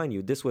like to remind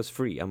you, this was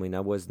free. I mean, I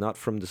was not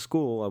from the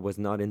school, I was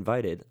not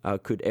invited. I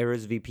could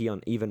RSVP on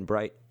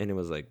Eventbrite, and it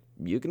was like,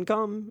 you can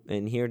come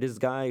and hear this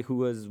guy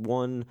who has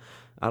won,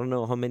 I don't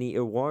know how many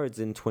awards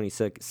in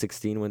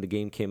 2016 when the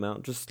game came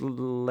out. Just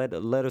let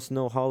us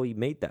know how he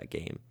made that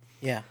game.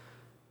 Yeah.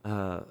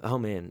 Oh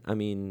man, I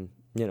mean,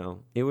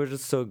 it was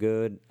just so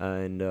good,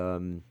 and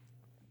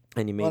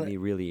it made me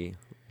really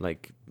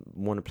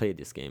want to play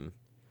this game.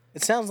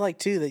 It sounds like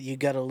too that you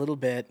got a little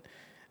bit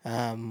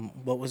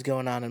what was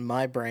going on in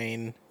my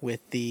brain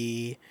with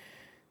the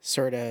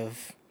sort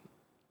of,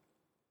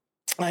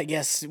 I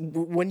guess,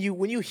 when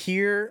you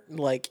hear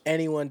like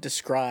anyone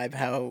describe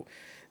how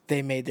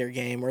they made their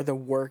game or the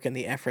work and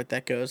the effort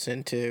that goes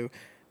into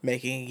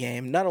making a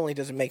game. Not only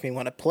does it make me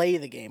want to play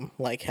the game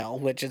like hell,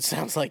 which it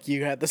sounds like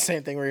you had the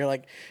same thing where you're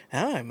like,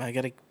 oh, I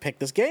got to pick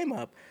this game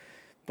up.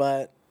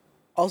 But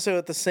also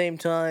at the same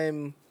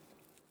time,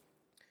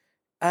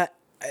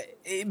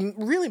 it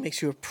really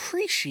makes you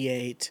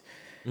appreciate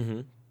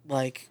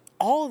like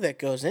all that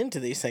goes into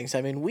these things.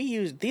 I mean,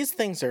 these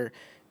things are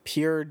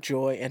pure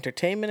joy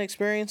entertainment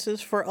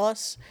experiences for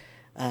us.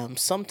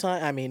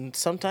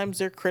 Sometimes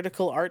they're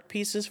critical art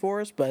pieces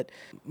for us, but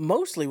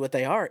mostly what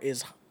they are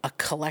is a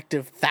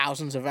collective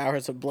thousands of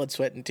hours of blood,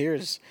 sweat, and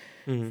tears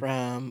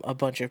from a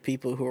bunch of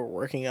people who are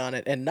working on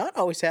it and not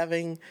always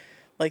having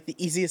like the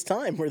easiest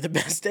time or the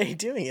best day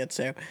doing it.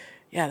 So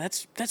yeah,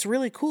 that's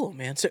really cool,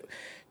 man. So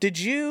did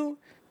you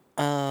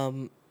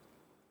like,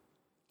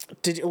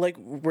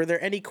 were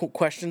there any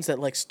questions that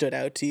like stood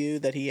out to you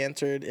that he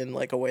answered in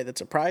like a way that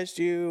surprised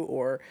you,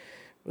 or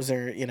was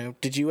there,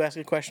 did you ask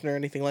a question or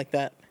anything like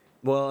that?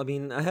 Well, I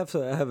mean, I have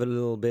a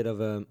little bit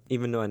of a,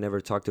 even though I never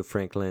talked to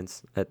Frank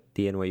Lentz at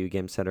the NYU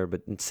Game Center,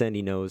 but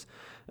Sandy knows,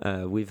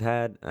 I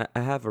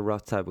have a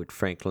rough time with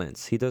Frank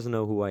Lentz. He doesn't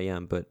know who I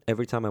am, but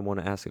every time I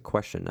want to ask a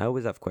question, I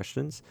always have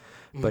questions,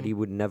 but he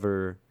would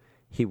never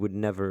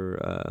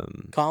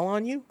call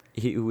on you?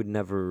 He would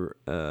never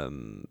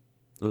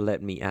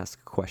let me ask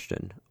a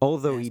question,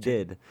 although he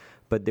did.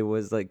 But there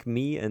was like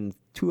me and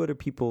two other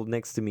people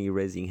next to me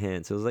raising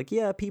hands. So it was like,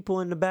 yeah, people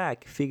in the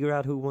back, figure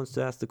out who wants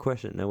to ask the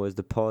question. And I was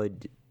the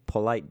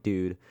polite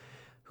dude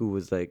who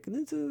was like,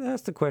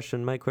 ask the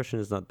question. My question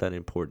is not that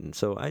important.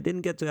 So I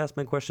didn't get to ask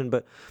my question,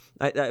 but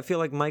I feel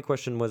like my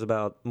question was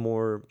I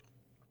wanted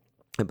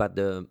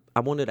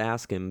to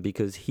ask him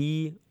because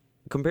he,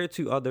 compared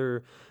to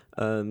other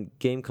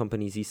game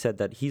companies, he said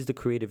that he's the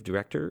creative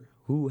director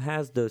who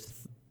has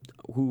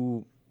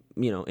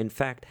in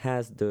fact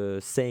has the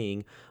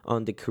saying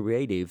on the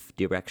creative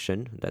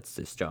direction. That's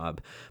his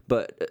job.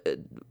 But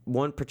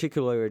one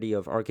particularity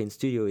of Arcane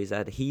Studio is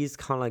that he's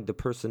kind of like the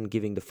person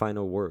giving the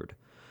final word.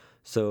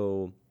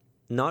 So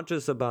not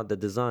just about the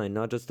design,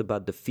 not just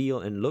about the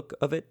feel and look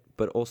of it,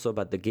 but also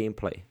about the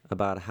gameplay,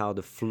 about how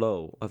the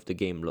flow of the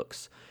game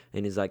looks.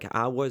 And he's like,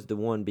 I was the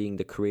one being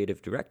the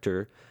creative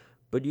director,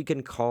 but you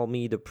can call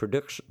me the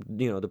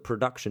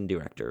production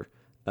director.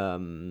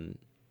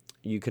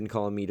 You can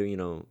call me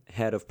the,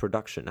 head of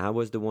production. I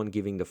was the one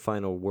giving the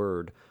final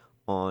word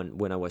on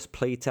when I was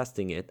play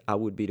testing it. I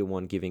would be the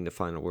one giving the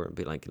final word and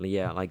be like,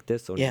 yeah, like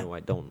this, or no,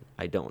 I don't.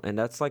 And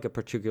that's like a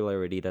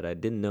particularity that I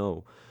didn't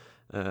know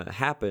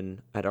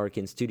happen at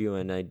Arcane Studio.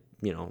 And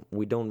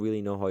we don't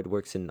really know how it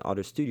works in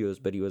other studios,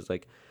 but he was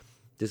like,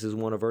 this is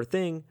one of our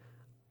thing.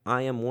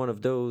 I am one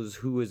of those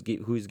who is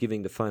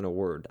giving the final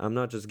word. I'm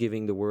not just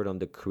giving the word on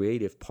the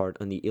creative part,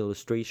 on the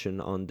illustration,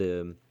 on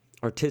the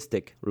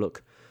artistic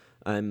look.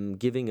 I'm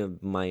giving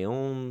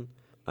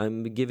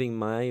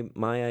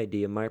my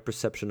idea, my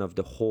perception of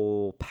the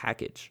whole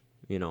package.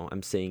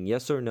 I'm saying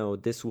yes or no,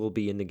 this will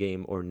be in the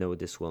game, or no,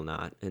 this will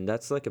not. And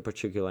that's like a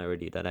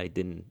particularity that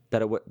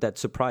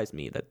surprised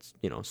me, that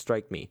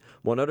strike me.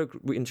 One other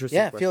interesting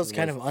it feels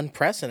kind of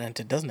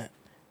unprecedented, doesn't it?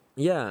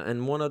 Yeah,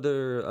 and one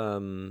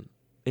other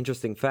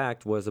interesting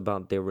fact was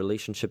about their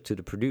relationship to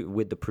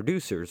with the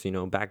producers.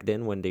 Back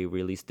then when they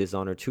released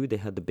Dishonored 2, they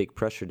had the big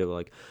pressure. They were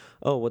like,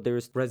 oh, well,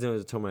 there's Resident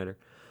Evil Tomb Raider,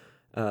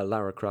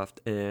 Lara Croft,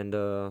 and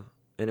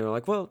they were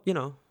like, well,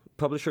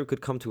 publisher could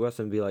come to us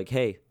and be like,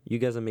 hey, you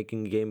guys are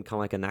making a game kind of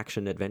like an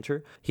action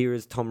adventure. Here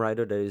is Tomb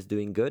Raider that is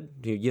doing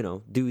good.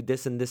 Do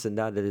this and this and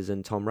that is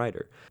in Tomb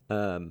Raider.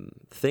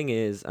 Thing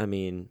is, I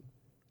mean,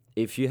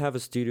 if you have a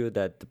studio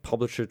that the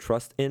publisher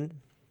trusts in,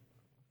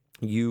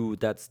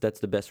 that's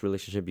the best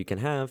relationship you can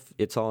have.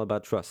 It's all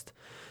about trust,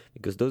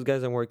 because those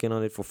guys are working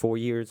on it for 4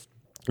 years.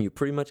 You're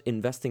pretty much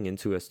investing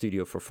into a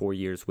studio for 4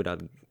 years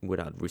without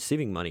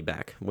receiving money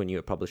back when you're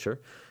a publisher.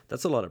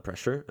 That's a lot of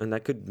pressure, and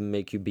that could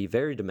make you be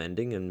very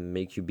demanding and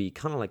make you be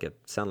kind of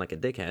sound like a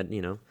dickhead.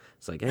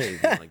 It's like, hey,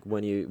 like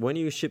when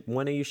are you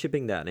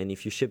shipping that? And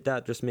if you ship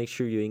that, just make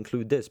sure you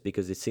include this,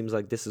 because it seems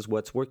like this is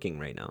what's working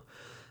right now.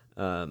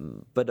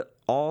 But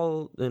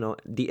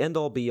the end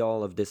all be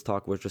all of this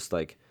talk was just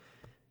like,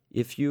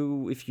 if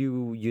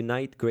you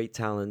unite great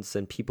talents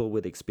and people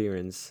with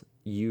experience,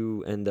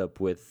 you end up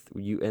with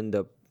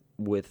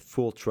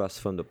full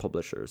trust from the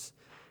publishers,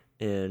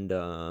 and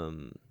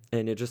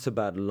it's just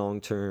about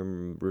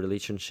long-term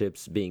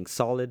relationships being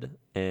solid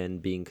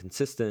and being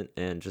consistent,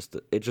 and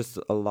it's just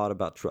a lot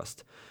about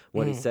trust.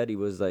 What he said, he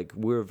was like,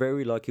 we're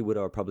very lucky with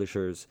our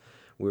publishers.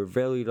 We're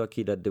very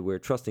lucky that they were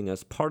trusting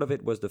us. Part of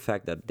it was the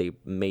fact that they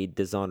made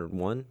Dishonored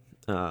 1,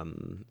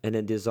 and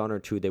then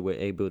Dishonored 2, they were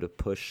able to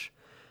push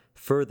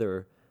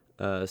further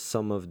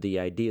some of the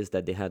ideas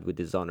that they had with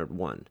Dishonored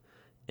 1.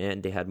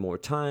 And they had more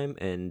time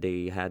and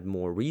they had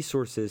more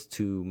resources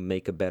to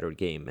make a better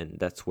game. And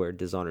that's where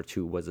Dishonored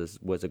 2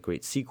 was a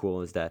great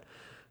sequel, is that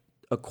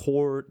the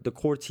core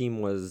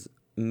team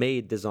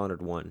made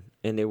Dishonored 1,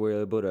 and they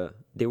were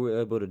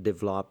able to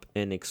develop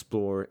and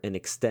explore and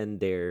extend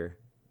the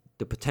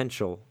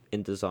potential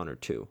in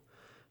Dishonored 2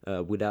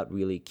 without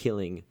really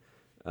killing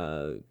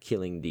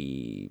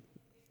the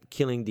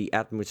killing the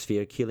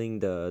atmosphere, killing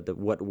the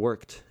what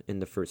worked in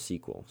the first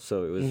sequel.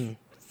 So it was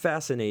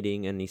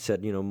fascinating. And he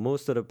said,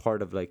 most of the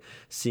part of like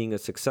seeing a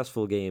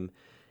successful game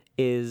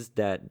is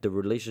that the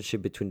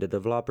relationship between the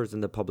developers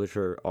and the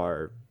publisher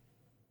are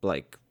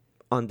like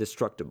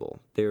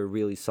indestructible. They're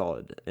really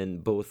solid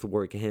and both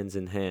work hands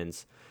in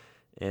hands.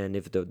 And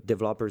if the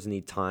developers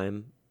need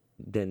time,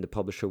 then the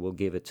publisher will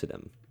give it to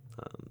them.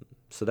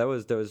 So there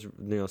was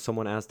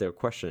someone asked their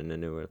question,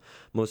 and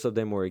most of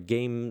them were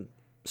game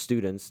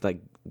students,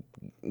 like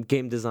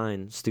game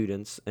design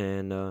students,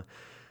 and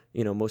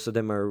most of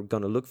them are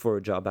gonna look for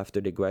a job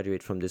after they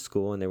graduate from this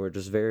school, and they were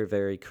just very,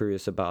 very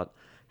curious about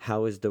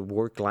how is the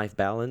work-life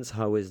balance,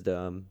 how is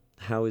the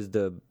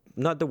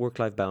not the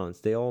work-life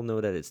balance. They all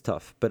know that it's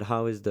tough, but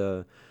how is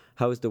the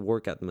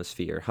work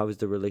atmosphere? How is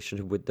the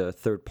relationship with the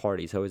third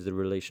parties? How is the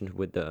relationship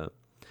with the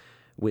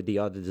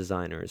other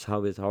designers?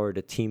 How are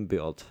the team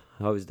built?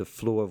 How is the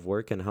flow of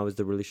work, and how is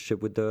the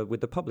relationship with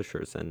the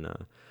publishers? And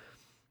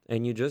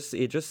it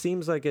just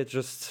seems like it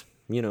just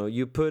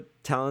you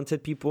put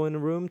talented people in a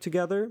room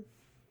together,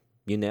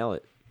 you nail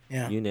it.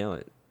 Yeah, you nail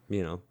it.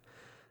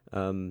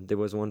 There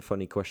was one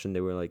funny question. They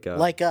were like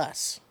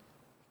us.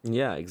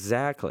 Yeah,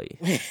 exactly.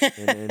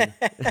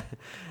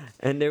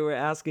 and they were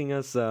asking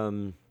us.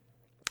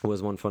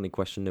 Was one funny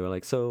question. They were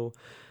like, so,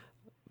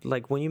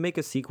 like, when you make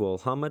a sequel,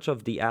 how much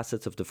of the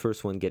assets of the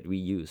first one get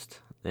reused?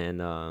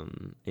 And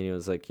it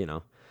was like,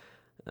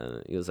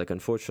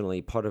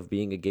 unfortunately, part of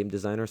being a game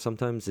designer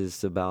sometimes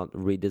is about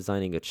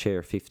redesigning a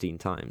chair 15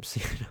 times.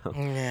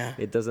 Yeah.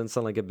 It doesn't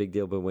sound like a big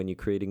deal, but when you're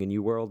creating a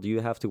new world,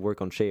 you have to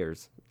work on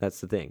chairs. That's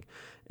the thing.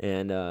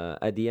 And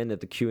at the end of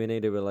the Q&A,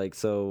 they were like,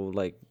 so,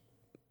 like,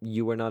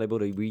 you were not able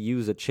to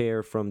reuse a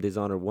chair from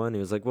Dishonored 1. It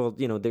was like, well,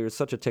 there's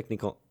such a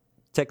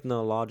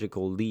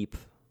technological leap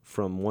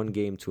from one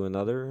game to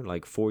another,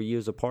 like 4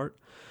 years apart,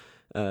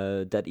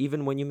 that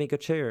even when you make a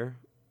chair,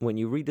 when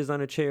you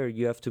redesign a chair,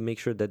 you have to make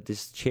sure that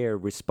this chair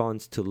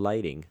responds to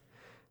lighting,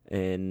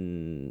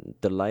 and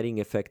the lighting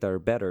effect are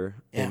better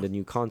in the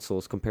new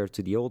consoles compared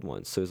to the old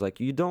ones. So it's like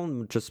you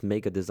don't just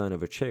make a design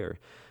of a chair,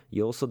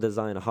 you also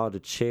design how the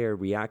chair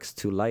reacts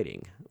to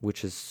lighting,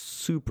 which is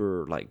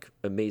super like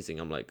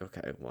amazing. I'm like,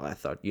 okay, well, I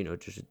thought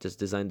just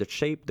design the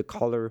shape, the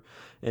color,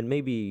 and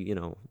maybe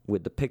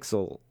with the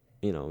pixel,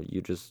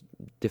 you just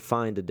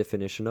define the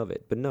definition of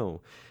it. But no,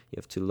 you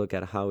have to look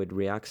at how it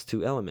reacts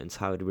to elements,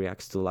 how it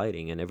reacts to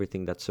lighting, and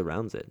everything that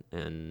surrounds it,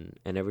 and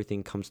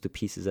everything comes to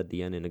pieces at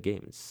the end in a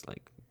game. It's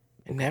like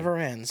it never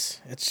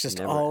ends. It's just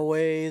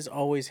always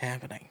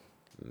happening.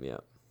 Yeah.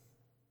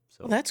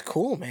 So well, that's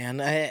cool, man.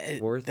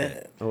 Worth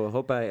it. Oh, I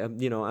hope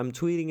I'm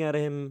tweeting at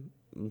him.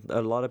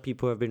 A lot of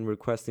people have been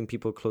requesting.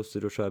 People close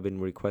to the show have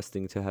been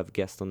requesting to have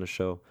guests on the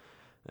show,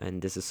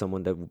 and this is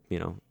someone that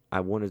I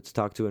wanted to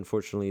talk to.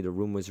 Unfortunately, the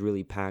room was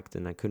really packed,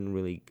 and I couldn't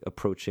really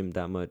approach him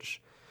that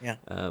much. Yeah.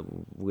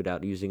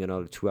 Without using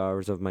another 2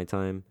 hours of my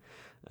time.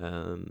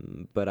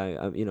 But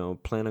I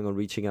planning on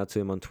reaching out to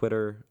him on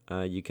Twitter.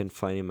 You can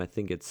find him. I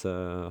think it's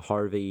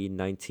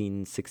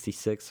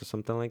Harvey1966 or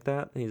something like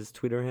that. His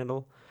Twitter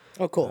handle.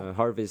 Oh, cool.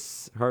 Harvey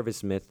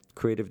Smith,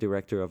 creative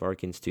director of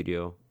Arkane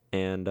Studio,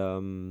 and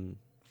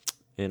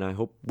I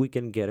hope we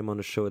can get him on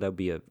the show. That'd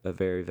be a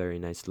very, very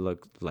nice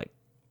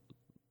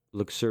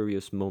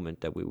luxurious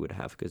moment that we would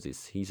have, because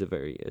he's a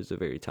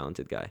very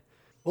talented guy.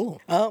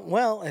 Oh,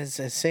 well, as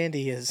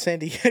Sandy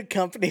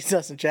accompanies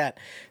us in chat.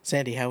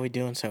 Sandy, how we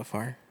doing so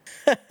far?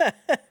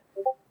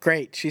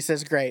 Great. She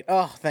says great.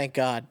 Oh, thank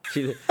God.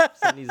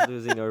 Sandy's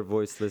losing our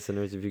voice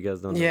listeners, if you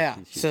guys don't know. Yeah,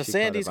 so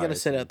Sandy's going to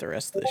sit out the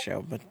rest of the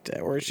show, but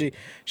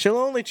she'll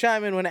only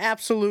chime in when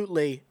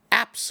absolutely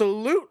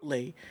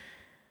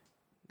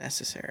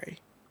necessary.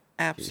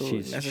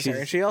 Absolutely necessary.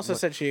 And she also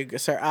said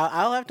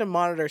I'll have to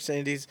monitor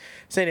Sandy,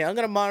 I'm going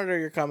to monitor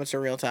your comments in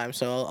real time,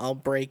 so I'll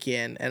break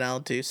in and I'll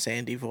do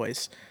Sandy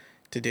voice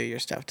to do your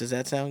stuff. Does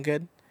that sound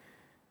good?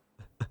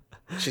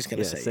 She's going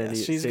to say Sandy,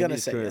 yes. She's going to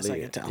say yes, I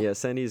can tell. Yeah,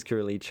 Sandy is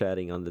currently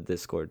chatting on the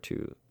Discord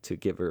to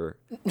give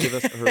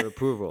us her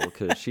approval,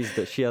 because she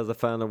has the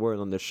final word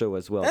on the show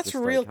as well. That's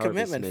real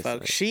commitment,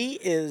 folks. She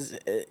is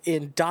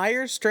in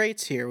dire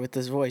straits here with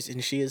this voice,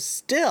 and she is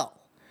still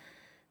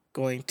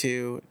going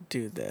to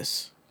do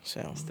this.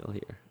 So still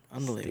here.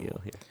 Unbelievable.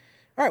 Still here.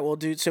 All right, well,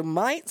 dude, so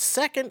my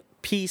second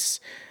piece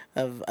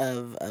of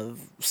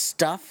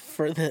stuff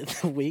for the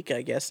week,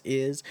 I guess,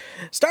 is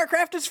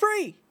StarCraft is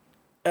free.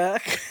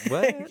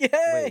 What?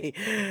 Yay!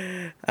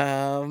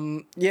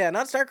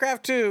 Not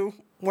StarCraft 2.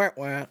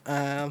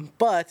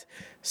 But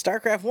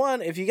StarCraft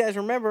 1, if you guys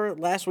remember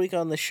last week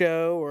on the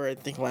show, or I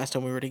think last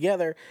time we were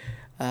together,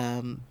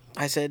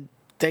 I said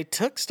they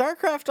took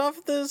StarCraft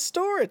off the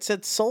store. It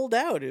said sold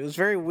out. It was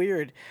very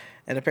weird.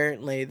 And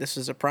apparently this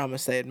was a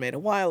promise they had made a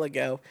while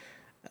ago.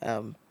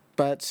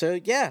 But so,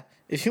 yeah,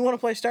 if you want to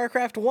play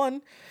StarCraft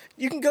 1,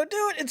 you can go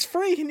do it. It's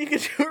free, and you can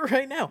do it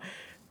right now.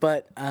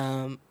 But,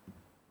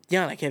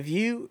 Yannick, have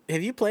you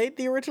played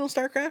the original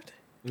StarCraft?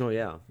 Oh,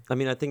 yeah. I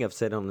mean, I think I've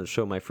said on the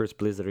show, my first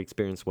Blizzard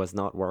experience was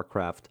not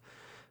Warcraft.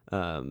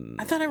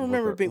 I thought I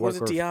remember was it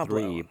Warcraft Diablo?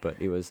 3, but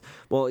it was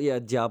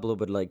Diablo,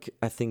 but like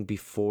I think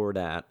before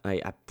that,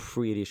 I'm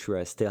pretty sure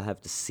I still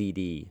have the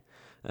CD.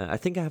 I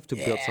think I have to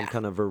build some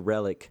kind of a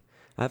relic.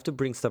 I have to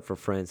bring stuff for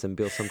friends and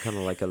build some kind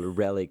of like a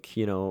relic,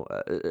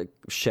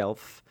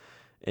 shelf,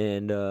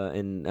 and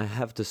I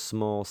have the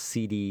small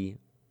CD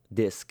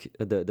disc,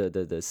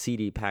 the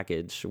CD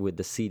package with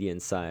the CD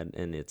inside,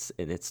 and it's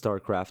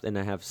StarCraft, and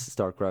I have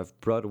StarCraft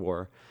Blood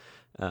War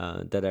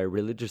that I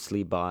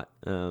religiously bought.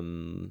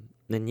 And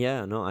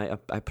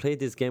I played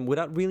this game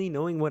without really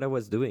knowing what I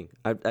was doing.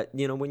 I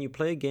when you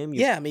play a game,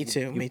 me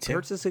too.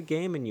 Purchase a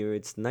game and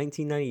it's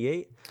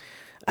 1998.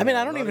 I mean,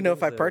 I don't even know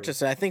if I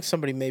purchased it. I think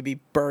somebody maybe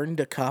burned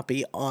a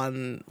copy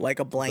on like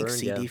a blank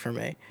CD for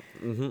me.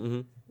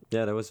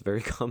 Yeah, that was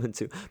very common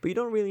too. But you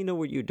don't really know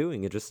what you're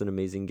doing. It's just an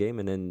amazing game.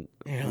 And then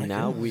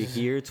now we're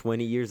here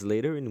 20 years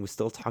later and we're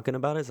still talking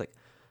about it. It's like,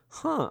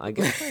 I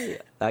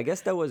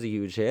guess that was a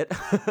huge hit.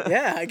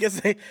 Yeah, I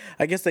guess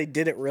they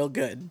did it real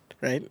good,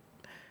 right?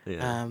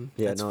 Yeah,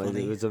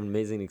 it was an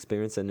amazing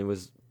experience, and it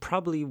was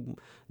probably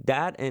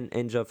that and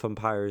Age of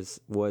Empires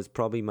was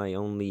probably my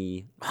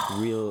only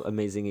real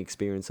amazing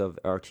experience of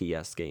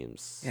RTS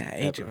games. Yeah,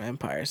 Age of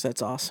Empires,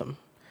 that's awesome.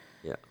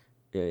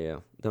 Yeah.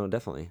 No,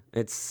 definitely.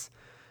 It's,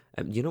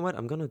 you know what?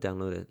 I'm gonna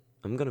download it.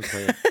 I'm gonna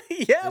play it.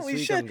 Yeah, this we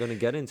week should. I'm gonna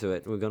get into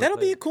it. That'll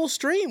be a cool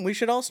stream. We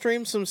should all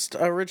stream some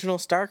original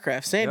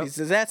StarCraft. Sandy,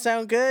 does that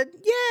sound good?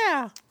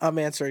 Yeah. I'm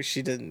answering.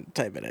 She didn't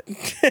type in it.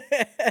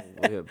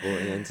 Yeah, boy,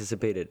 I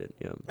anticipated it.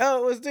 Yeah.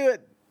 Oh, let's do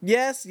it.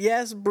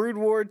 Yes. Brood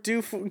War.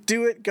 Do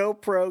it. Go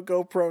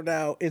pro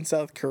now in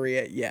South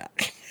Korea. Yeah.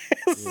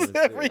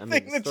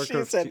 Everything that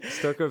she said.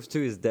 StarCraft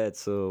 2 is dead,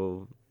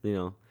 so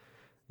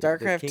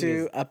StarCraft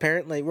 2,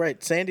 apparently,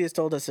 right. Sandy has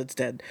told us it's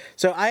dead.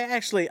 So I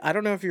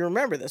don't know if you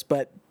remember this,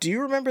 but do you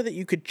remember that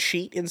you could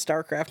cheat in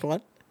StarCraft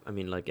 1? I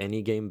mean, like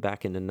any game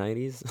back in the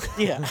 90s.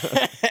 Yeah.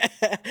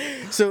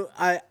 So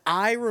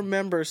I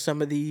remember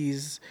some of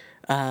these.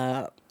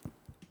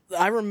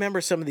 I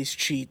remember some of these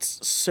cheats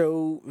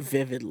so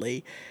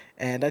vividly,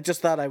 and I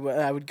just thought I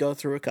would go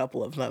through a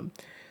couple of them.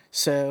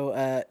 So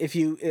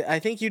I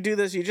think you do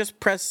this, you just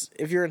press,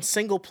 if you're in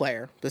single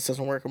player, this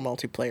doesn't work with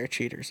multiplayer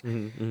cheaters,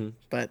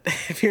 but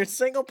if you're in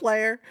single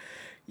player,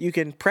 you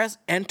can press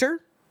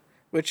enter,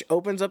 which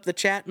opens up the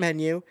chat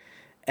menu,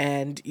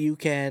 and you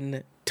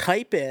can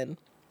type in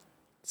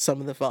some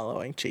of the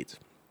following cheats.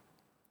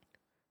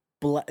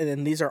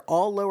 And these are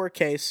all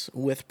lowercase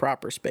with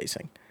proper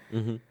spacing.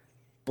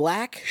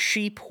 Black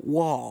sheep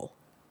wall.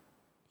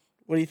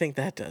 What do you think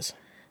that does?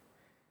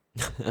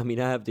 I mean,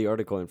 I have the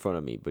article in front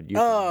of me, but you're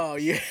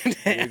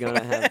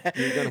gonna have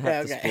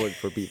to spoil it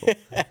for people.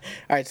 All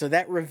right, so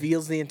that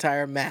reveals the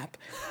entire map.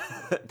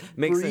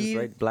 Makes sense,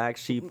 right? Black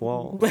sheep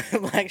wall.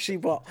 Black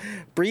sheep wall.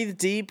 Breathe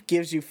deep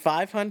gives you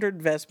 500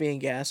 Vespian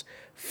gas.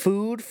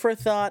 Food for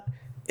thought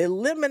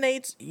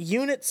eliminates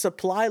unit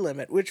supply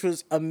limit, which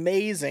was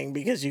amazing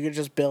because you could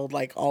just build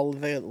like all of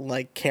the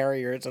like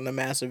carriers and the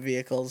massive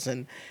vehicles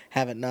and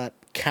have it not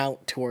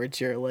count towards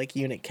your like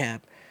unit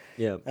cap.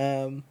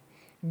 Yeah.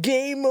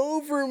 Game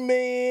over,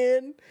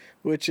 man,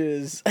 which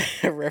is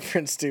a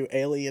reference to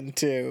Alien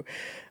 2,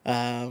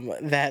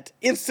 that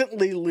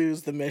instantly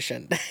lose the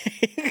mission.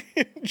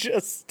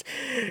 Just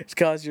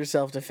cause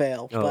yourself to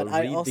fail. But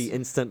read I also the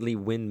instantly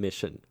win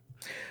mission.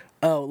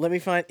 Oh, let me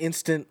find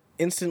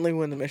instantly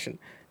win the mission.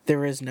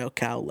 There is no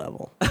cow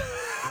level.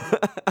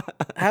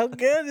 How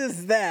good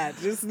is that?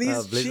 Just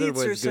these Blizzard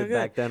cheats are was so good good.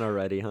 back then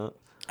already, huh?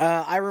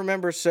 I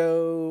remember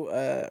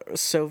so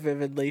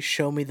vividly.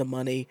 Show me the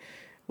money,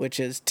 which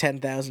is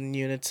 10,000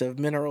 units of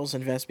minerals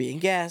and Vespian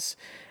gas,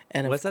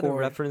 and was that a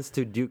reference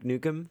to Duke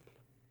Nukem?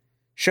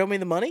 Show me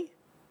the money.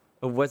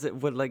 Or was it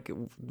what like?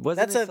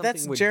 Wasn't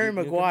That's Jerry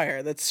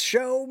Maguire. That's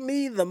show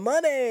me the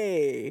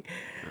money.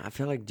 I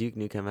feel like Duke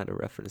Nukem had a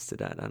reference to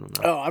that. I don't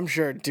know. Oh, I'm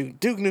sure Duke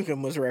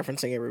Nukem was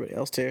referencing everybody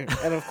else too,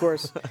 and of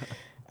course,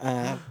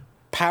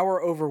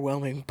 power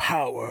overwhelming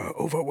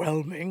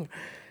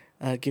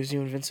gives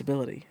you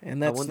invincibility,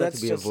 and that's I want that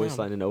to be a voice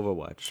sound. line in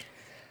Overwatch.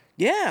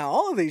 Yeah,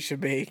 all of these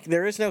should be.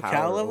 There is no Power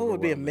cow level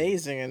would be overwhelming.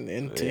 amazing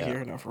into here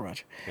in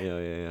Overwatch.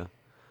 Yeah.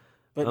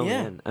 But Oh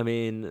yeah, man, I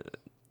mean,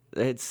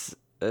 it's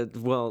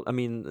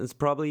it's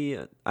probably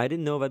I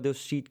didn't know about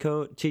those cheat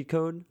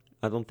code.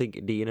 I don't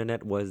think the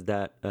internet was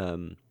that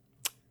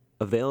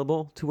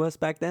available to us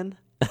back then.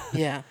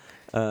 yeah.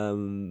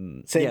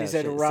 Sandy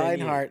said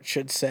Reinhardt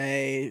should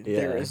say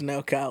there is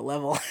no cow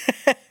level.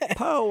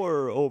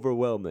 Power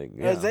overwhelming.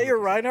 Yeah. Is that your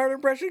Reinhardt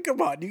impression?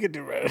 Come on, you can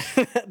do it.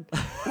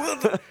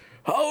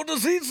 How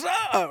does he sound?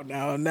 Oh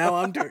no, now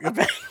I'm doing it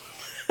back.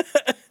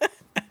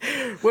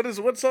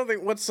 What's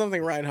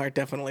something Reinhardt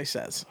definitely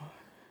says?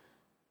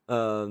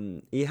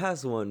 He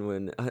has one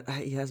when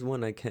he has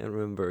one I can't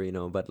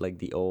remember, but like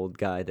the old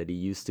guy that he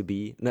used to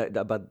be. No,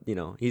 but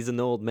he's an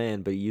old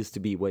man, but he used to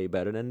be way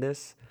better than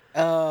this.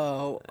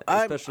 Oh,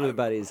 Especially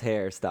about his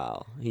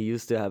hairstyle. He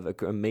used to have an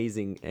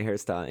amazing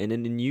hairstyle, and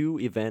in the new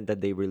event that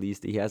they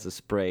released, he has a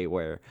spray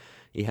where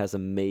he has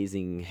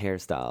amazing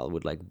hairstyle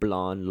with like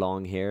blonde,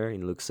 long hair,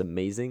 and looks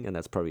amazing, and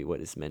that's probably what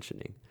he's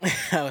mentioning.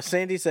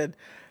 Sandy said,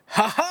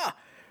 "Ha ha,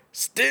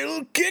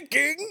 still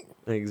kicking."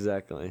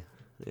 Exactly.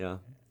 Yeah.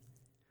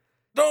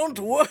 Don't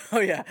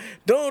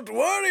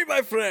worry,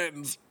 my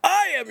friends.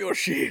 I am your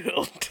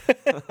shield.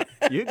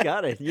 You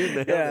got it. You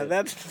nailed Yeah, it.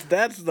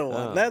 that's the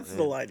one. Oh, that's the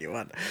man. line you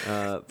want.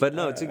 But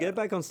no, to get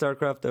back on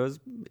StarCraft, that was,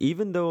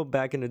 even though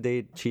back in the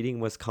day cheating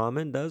was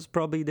common, that was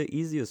probably the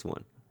easiest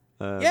one.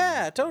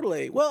 Yeah,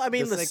 totally. Well, I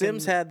mean, the The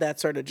Sims second- had that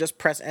sort of just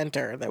press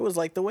enter. That was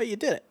like the way you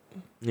did it.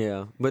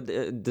 Yeah, but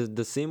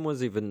the sim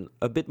was even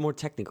a bit more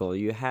technical.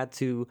 You had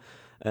to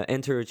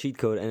enter a cheat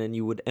code, and then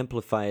you would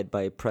amplify it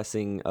by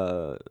pressing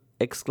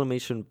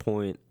exclamation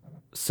point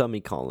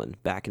semicolon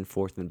back and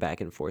forth and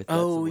back and forth. That's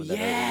the Oh, one that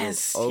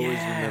yes, I will always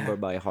yeah. remember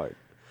by heart.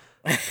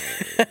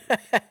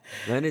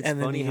 And it's And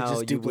then funny you how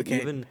just you would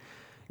duplicate.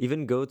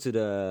 even go to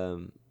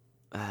the.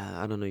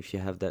 I don't know if you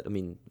have that. I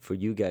mean, for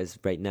you guys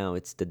right now,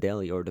 it's the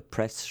deli or the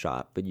press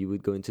shop, but you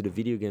would go into the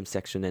video game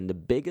section, and the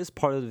biggest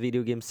part of the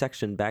video game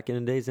section back in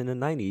the days in the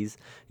 90s,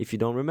 if you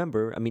don't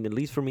remember, I mean, at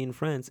least for me in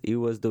France, it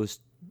was those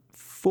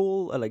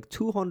full, like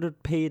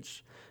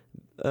 200-page,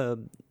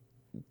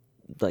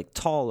 like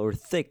tall or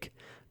thick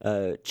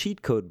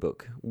cheat code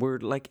book where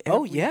like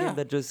every yeah. game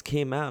that just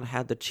came out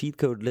had the cheat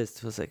code list.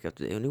 It was like,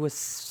 and it was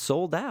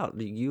sold out.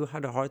 You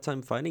had a hard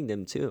time finding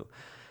them too.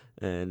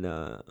 And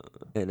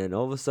then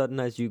all of a sudden,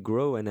 as you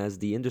grow and as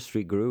the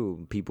industry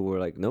grew, people were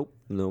like, "Nope,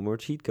 no more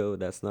cheat code.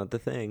 That's not the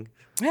thing."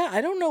 Yeah,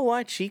 I don't know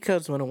why cheat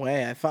codes went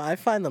away. I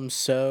find them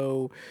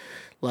so,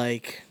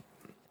 like,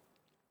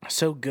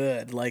 so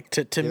good. Like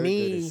to They're a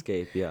me, good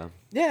escape. Yeah,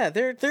 yeah,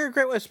 they're a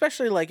great way,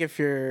 especially like if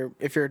you're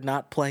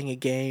not playing a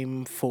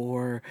game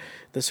for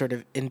the sort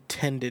of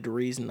intended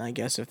reason, I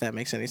guess, if that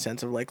makes any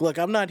sense. Of like, look,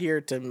 I'm not here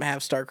to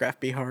have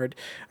StarCraft be hard.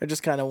 I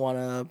just kind of want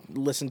to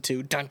listen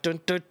to dun dun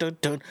dun dun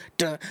dun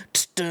dun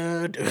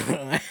dun,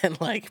 dun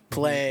and like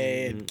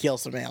play and kill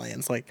some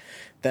aliens. Like,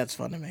 that's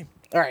fun to me.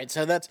 All right,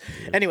 so that's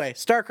anyway.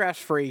 StarCraft's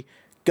free.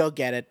 Go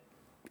get it.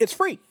 It's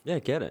free. yeah,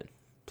 get it.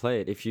 Play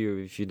it. If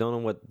you don't know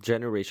what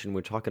generation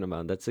we're talking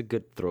about, that's a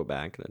good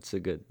throwback. That's a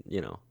good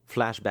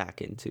flashback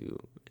into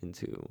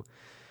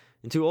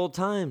old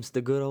times,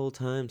 the good old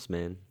times,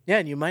 man. Yeah,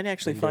 and you might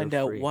actually And they're find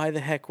out free. why the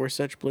heck we're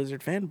such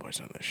Blizzard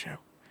fanboys on this show.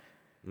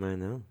 I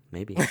know.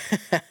 Maybe.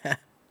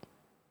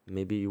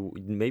 maybe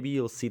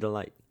you'll see the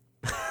light.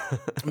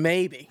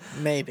 Maybe.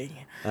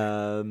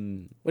 What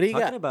do you talking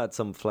got? about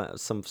some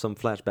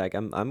flashback.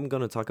 I'm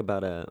gonna talk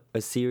about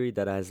a series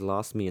that has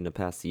lost me in the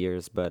past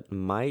years, but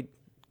might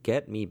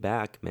get me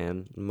back,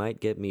 man. Might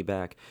get me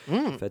back.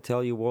 If I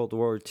tell you World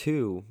War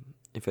II,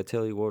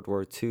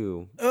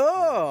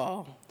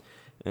 Oh,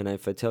 and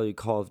if I tell you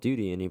Call of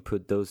Duty, and you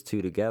put those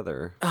two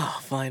together.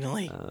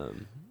 finally.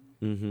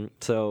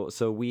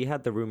 So we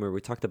had the rumor.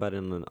 We talked about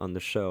it on the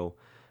show.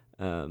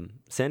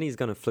 Sandy's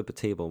gonna flip a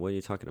table. What are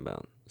you talking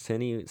about?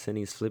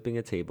 Sandy's flipping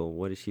a table.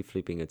 What is she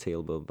flipping a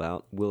table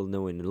about? We'll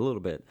know in a little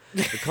bit.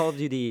 The Call of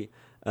Duty,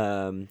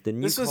 the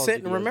new This Call was of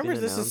Duty has remember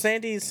been this is announced.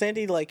 Sandy.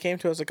 Sandy like came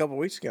to us a couple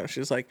weeks ago. She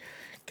was like,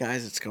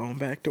 "Guys, it's going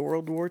back to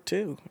World War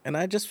II," and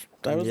I was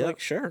Yep. like,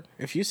 "Sure,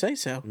 if you say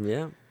so."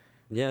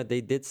 Yeah,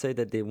 they did say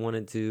that they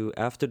wanted to,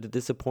 after the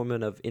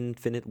disappointment of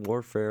Infinite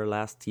Warfare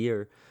last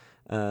year,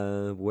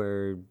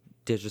 where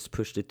they just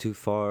pushed it too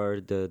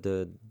far.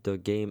 The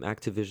game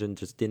Activision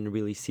just didn't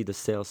really see the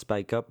sales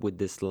spike up with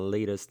this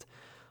latest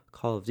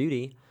Call of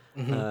Duty.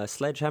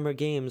 Sledgehammer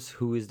Games,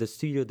 who is the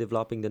studio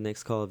developing the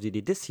next Call of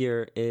Duty this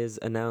year, is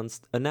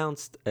announced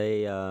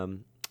a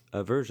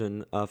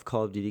version of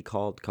Call of Duty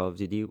called Call of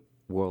Duty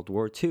World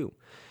War II.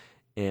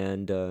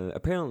 And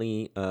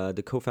apparently,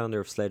 the co-founder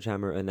of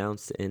Sledgehammer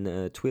announced in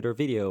a Twitter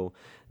video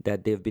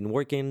that they've been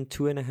working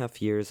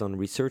 2.5 years on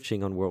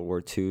researching on World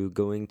War II,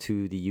 going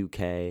to the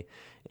UK,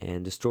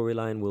 and the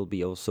storyline will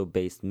be also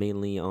based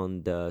mainly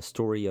on the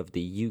story of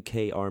the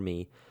UK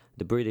Army,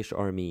 the British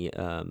Army,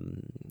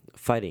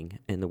 fighting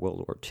in the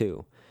World War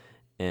II.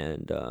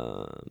 And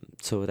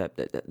so that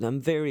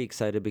I'm very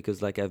excited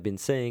because, like I've been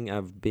saying,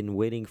 I've been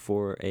waiting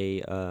for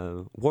a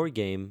war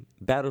game.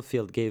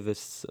 Battlefield gave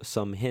us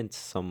some hints,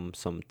 some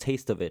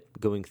taste of it,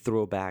 going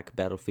throwback.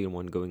 Battlefield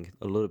 1 going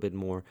a little bit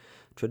more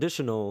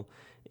traditional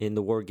in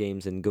the war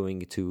games and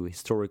going to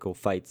historical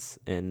fights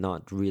and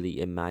not really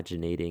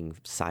imaginating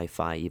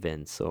sci-fi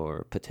events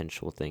or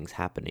potential things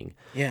happening.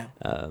 Yeah.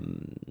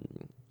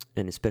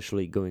 And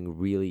especially going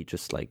really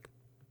just like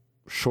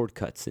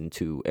shortcuts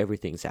into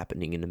everything's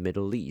happening in the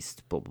Middle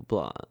East, blah blah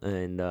blah,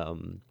 and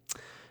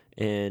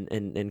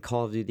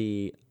Call of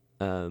Duty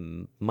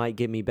might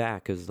get me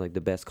back because like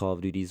the best Call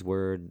of Duties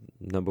were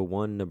number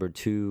 1, number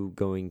 2,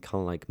 going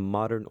kind of like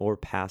modern or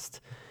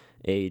past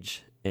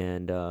age,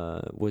 and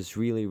was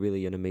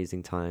really an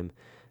amazing time.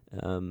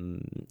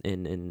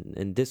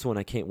 And this one,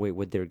 I can't wait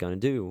what they're gonna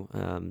do.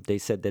 They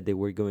said that they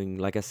were going,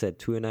 like I said,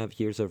 2.5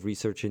 years of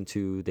research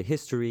into the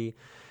history,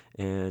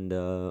 and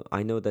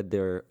I know that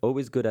they're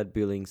always good at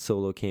building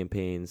solo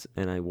campaigns,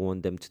 and I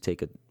want them to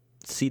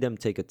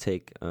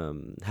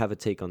have a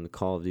take on the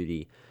Call of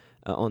Duty,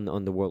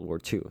 on the World War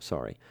II.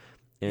 Sorry,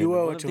 and You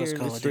owe one it of to their us,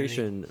 Call of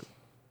Duty.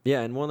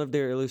 Yeah, and one of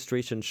their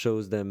illustrations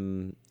shows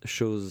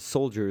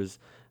soldiers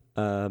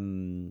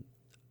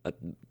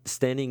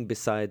standing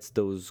besides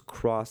those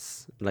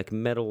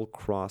metal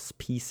cross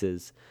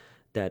pieces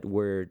that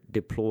were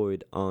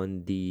deployed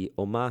on the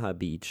Omaha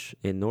beach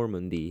in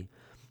Normandy.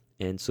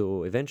 And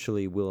so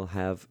eventually we'll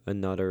have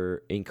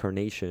another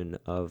incarnation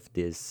of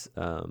this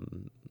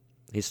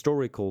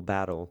historical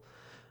battle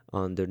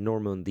on the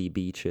Normandy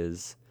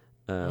beaches,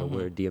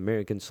 where the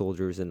American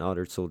soldiers and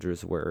other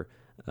soldiers were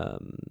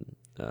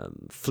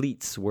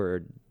fleets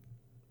were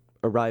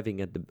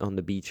arriving on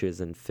the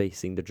beaches and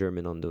facing the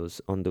German on those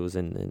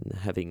and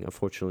having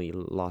unfortunately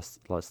lost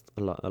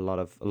a lot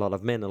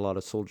of men, a lot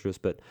of soldiers.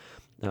 But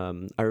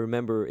I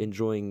remember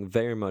enjoying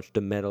very much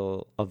the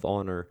Medal of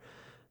Honor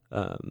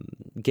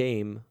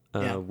game,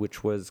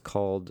 which was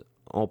called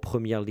En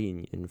Première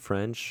Ligne in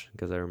French,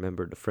 because I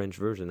remember the French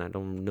version. I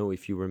don't know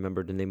if you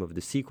remember the name of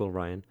the sequel,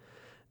 Ryan,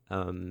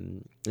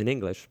 in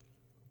English.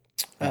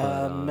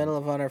 Medal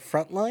of Honor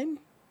Frontline?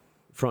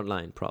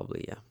 Frontline,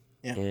 probably, yeah.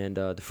 Yeah. And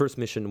the first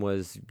mission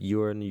was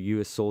you're a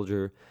U.S.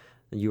 soldier,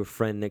 and your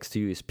friend next to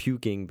you is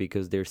puking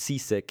because they're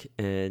seasick,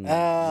 and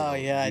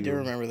I do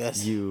remember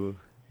this. You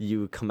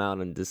come out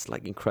in this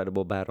like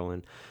incredible battle,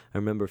 and I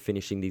remember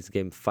finishing these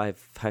games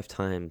five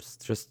times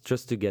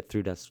just to get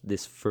through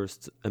this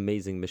first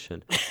amazing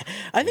mission.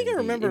 I think I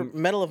remember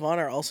Medal of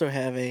Honor also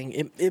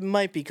having it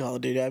might be Call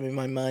of Duty. I mean,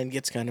 my mind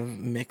gets kind of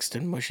mixed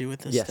and mushy with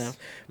this stuff,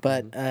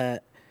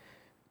 but.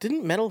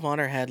 Didn't Medal of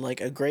Honor had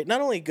like a great, not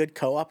only a good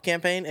co-op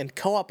campaign, and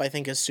co-op I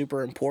think is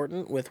super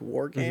important with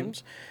war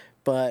games,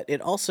 but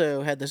it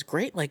also had this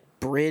great like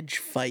bridge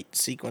fight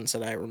sequence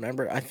that I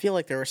remember. I feel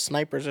like there were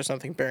snipers or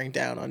something bearing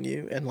down on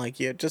you, and like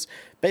you just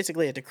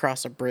basically had to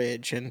cross a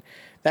bridge, and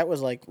that was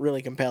like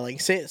really compelling.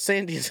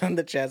 Sandy's on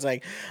the chat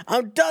saying,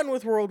 "I'm done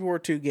with World War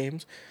II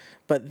games."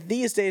 But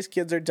these days,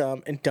 kids are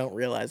dumb and don't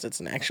realize it's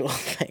an actual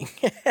thing.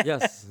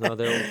 Yes, no,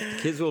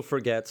 kids will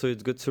forget, so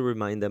it's good to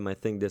remind them. I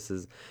think this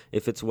is,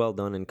 if it's well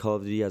done, and Call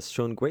of Duty has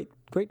shown great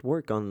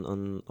work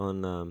on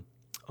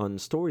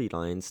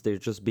storylines. They've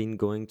just been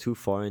going too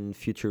far in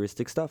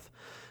futuristic stuff,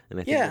 and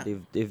I think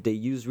that if they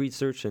use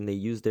research and they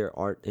use their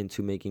art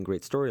into making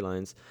great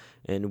storylines,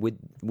 and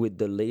with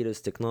the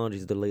latest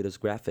technologies, the latest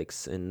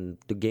graphics, and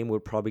the game will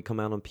probably come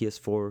out on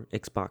PS4,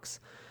 Xbox,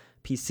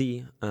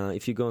 PC.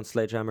 If you go on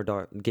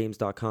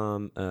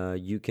sledgehammergames.com,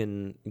 you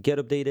can get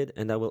updated,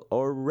 and I will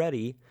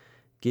already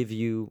give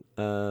you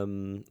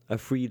a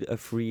free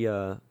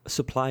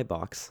supply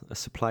box, a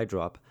supply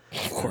drop,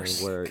 of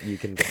course, where you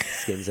can get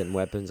skins and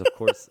weapons, of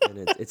course.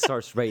 And it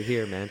starts right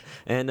here, man.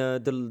 And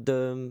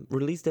the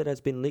release date has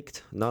been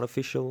leaked, not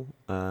official.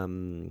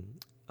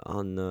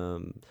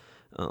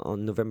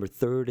 On November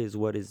 3rd is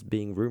what is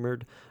being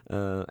rumored.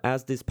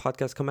 As this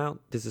podcast come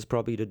out, this is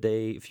probably the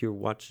day, if you're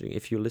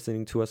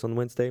listening to us on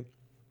Wednesday,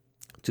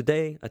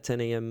 today at 10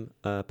 a.m.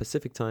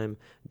 Pacific time,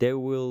 they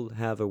will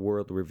have a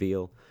world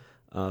reveal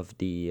of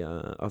the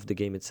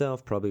game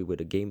itself, probably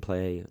with a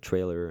gameplay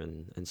trailer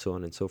and so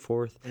on and so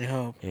forth. I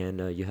hope.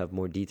 And you have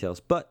more details.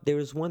 But there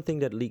is one thing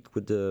that leaked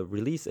with the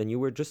release, and you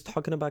were just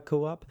talking about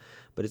co-op,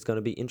 but it's going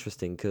to be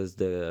interesting because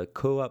the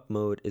co-op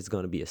mode is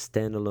going to be a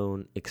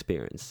standalone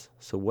experience.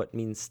 So what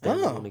means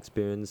standalone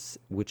experience?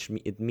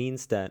 It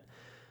means that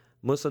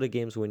most of the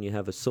games, when you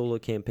have a solo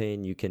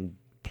campaign, you can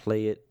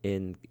play it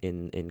in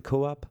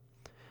co-op,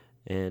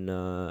 and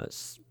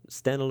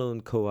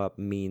standalone co-op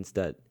means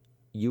that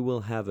you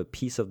will have a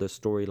piece of the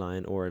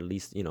storyline, or at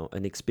least,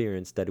 an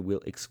experience that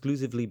will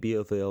exclusively be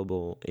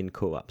available in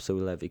co-op. So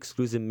we'll have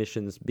exclusive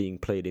missions being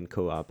played in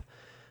co-op.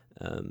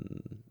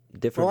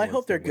 Well, I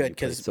hope they're good,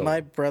 because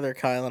my brother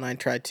Kyle and I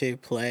tried to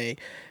play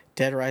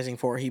Dead Rising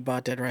 4. He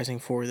bought Dead Rising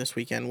 4 this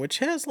weekend, which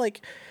has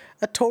like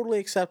a totally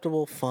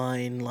acceptable,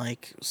 fine,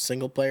 like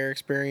single player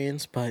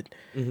experience. But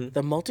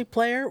the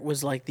multiplayer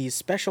was like these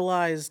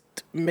specialized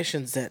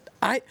missions that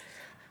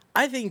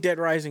I think Dead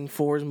Rising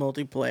 4's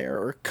multiplayer,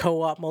 or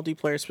co-op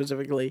multiplayer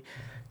specifically,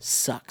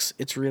 sucks.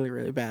 It's really,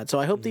 really bad. So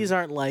I hope these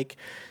aren't like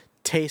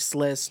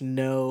tasteless,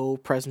 no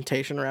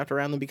presentation wrapped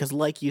around them, because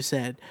like you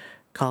said,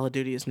 Call of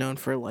Duty is known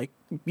for like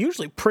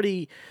usually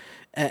pretty,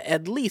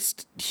 at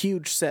least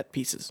huge set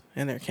pieces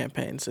in their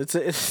campaigns.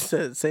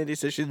 Sandy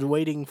says she's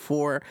waiting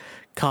for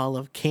Call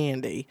of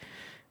Candy.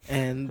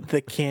 And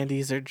the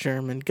candies are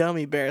German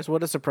gummy bears.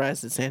 What a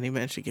surprise that Sandy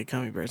managed to get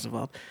gummy bears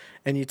involved.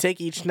 And you take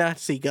each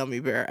Nazi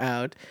gummy bear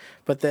out,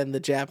 but then the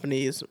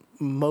Japanese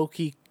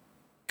mochi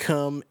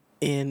come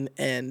in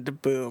and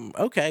boom.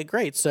 Okay,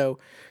 great. So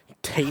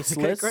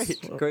tasteless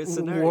great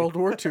scenario. World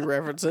War II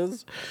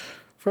references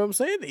from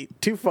Sandy.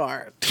 Too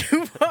far.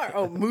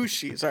 Oh,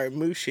 Mushi. Sorry,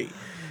 Mushi.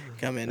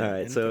 Come in. All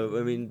right, so,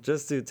 I mean,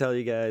 just to tell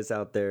you guys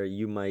out there,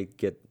 you might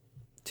get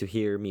to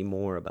hear me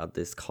more about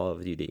this Call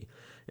of Duty,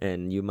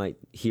 and you might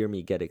hear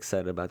me get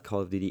excited about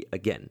Call of Duty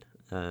again.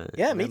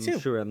 Yeah, me I'm too.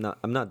 Sure, I'm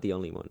not the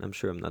only one. I'm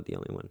sure I'm not the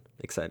only one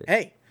excited.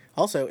 Hey,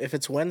 also, if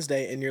it's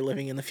Wednesday and you're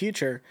living in the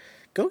future,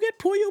 go get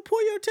Puyo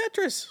Puyo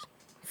Tetris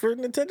for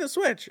Nintendo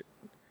Switch.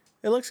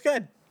 It looks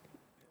good.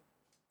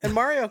 And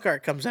Mario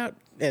Kart comes out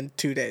in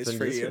 2 days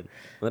for you.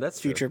 Well,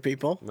 that's future true.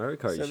 people. Mario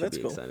Kart So you should that's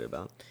be cool. excited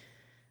about.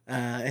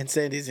 And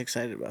Sandy's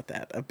excited about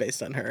that,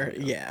 based on her.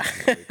 Yeah.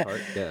 Mario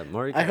Kart. Yeah,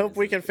 Mario Kart. I hope is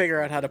we a- can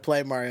figure out how to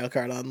play Mario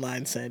Kart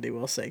online, Sandy.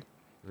 We'll see.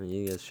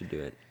 You guys should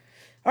do it.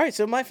 All right,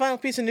 so my final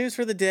piece of news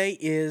for the day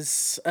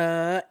is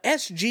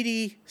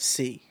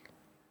SGDC.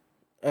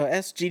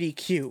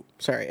 SGDQ.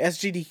 Sorry,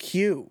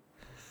 SGDQ.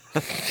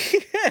 Where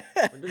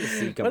did the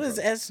C come What from?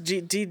 is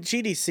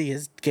GDC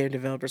is Game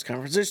Developers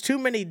Conference. There's too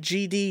many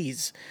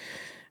GDs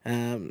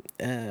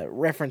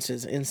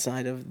references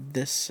inside of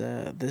this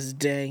this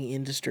dang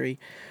industry,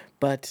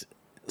 but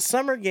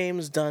Summer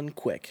Games Done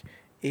Quick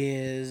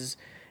is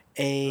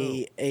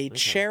a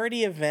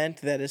charity event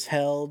that is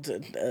held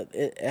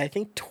I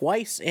think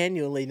twice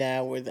annually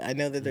now. Where I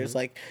know that there's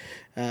like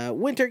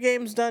Winter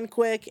Games Done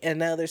Quick, and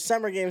now there's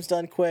Summer Games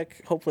Done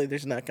Quick. Hopefully,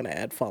 there's not going to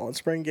add Fall and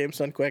Spring Games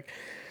Done Quick.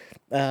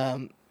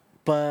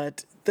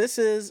 But this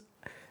is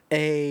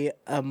a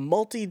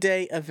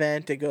multi-day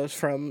event. It goes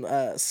from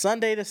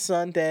Sunday to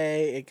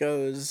Sunday. It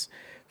goes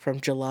from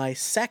July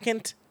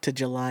 2nd to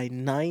July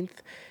 9th.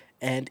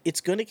 And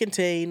it's going to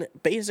contain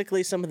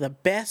basically some of the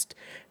best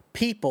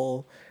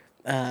people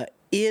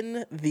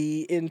in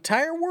the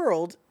entire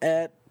world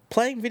at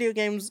playing video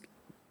games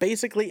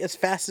basically as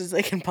fast as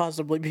they can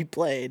possibly be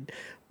played,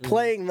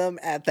 playing them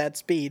at that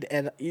speed.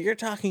 And you're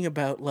talking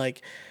about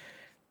like...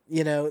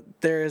 You know,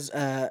 there's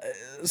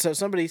so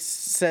somebody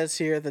says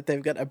here that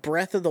they've got a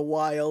Breath of the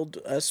Wild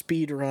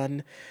speed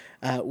run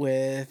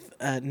with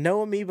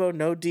no amiibo,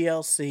 no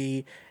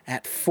DLC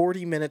at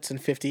 40 minutes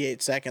and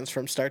 58 seconds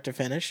from start to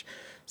finish.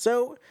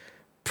 So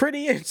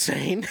pretty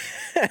insane.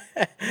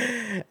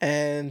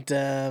 And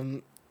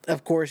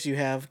of course you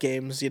have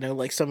games, you know,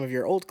 like some of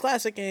your old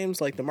classic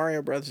games like the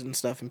Mario Brothers and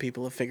stuff, and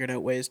people have figured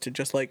out ways to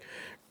just like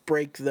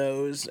break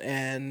those,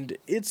 and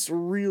it's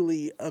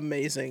really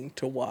amazing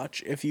to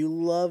watch. If you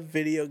love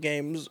video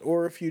games,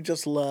 or if you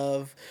just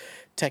love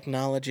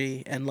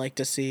technology and like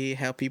to see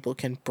how people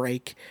can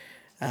break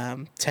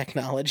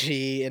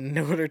technology in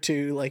order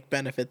to like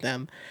benefit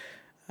them,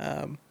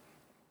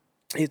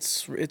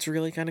 it's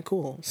really kind of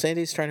cool.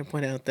 Sandy's trying to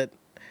point out that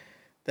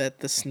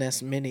the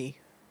SNES Mini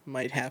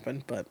might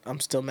happen, but I'm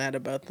still mad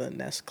about the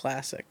NES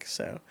Classic.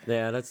 So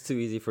Yeah, that's too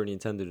easy for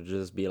Nintendo to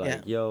just be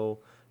like, yo,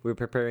 we're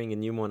preparing a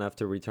new one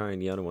after retiring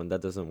the other one.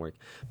 That doesn't work.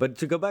 But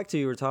to go back to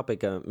your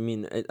topic, I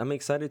mean, I'm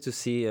excited to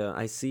see,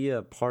 I see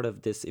a part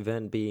of this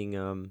event being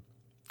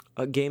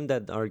a game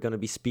that are going to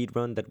be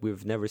speedrun that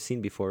we've never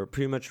seen before.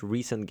 Pretty much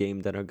recent game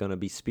that are going to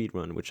be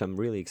speedrun, which I'm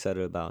really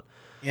excited about.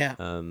 Yeah.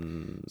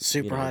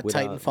 Super you know, Hot,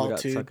 without Titanfall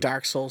 2, sucking-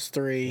 Dark Souls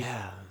 3.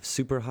 Yeah,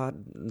 super hot,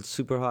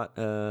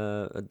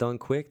 done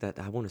quick. That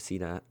I want to see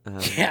that.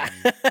 Yeah,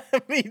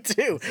 me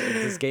too.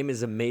 This game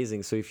is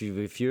amazing. So if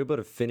you're able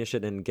to finish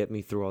it and get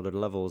me through all the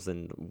levels,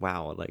 and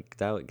wow, like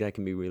that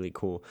can be really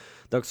cool.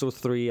 Dark Souls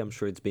 3, I'm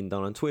sure it's been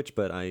done on Twitch,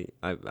 but I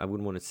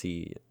wouldn't want to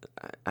see.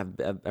 I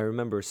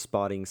remember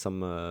spotting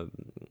some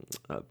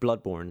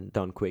Bloodborne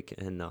done quick,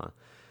 and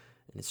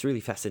it's really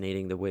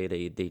fascinating the way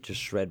they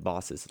just shred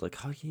bosses. Like,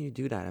 how can you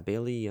do that? I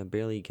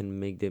barely can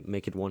make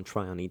it one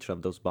try on each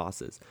of those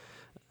bosses.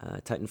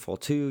 Titanfall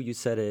 2, you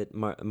said it.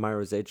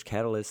 Mirror's Edge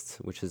Catalyst,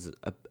 which is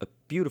a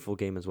beautiful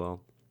game as well.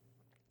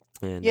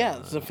 And Yeah,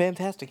 it's a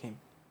fantastic game.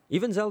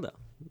 even Zelda.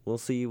 We'll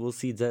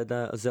see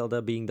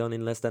Zelda being done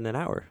in less than an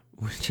hour,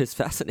 which is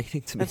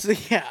fascinating to me.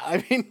 Yeah,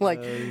 I mean,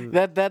 like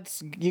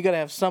that's you gotta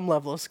have some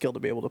level of skill to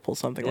be able to pull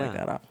something like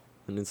that off.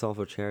 And it's all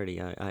for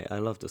charity. I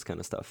love this kind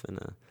of stuff,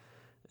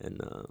 and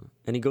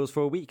it goes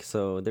for a week,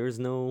 so there is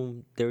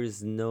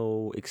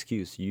no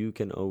excuse. You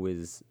can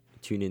always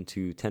tune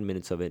into 10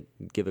 minutes of it,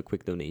 give a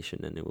quick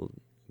donation, and it will.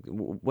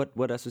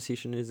 What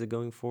association is it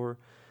going for?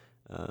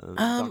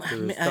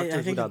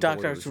 I think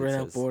Doctors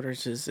Without says.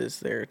 Borders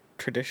is their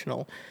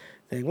traditional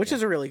thing, which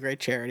is a really great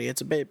charity.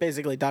 It's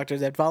basically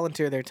doctors that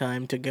volunteer their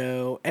time to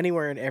go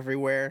anywhere and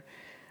everywhere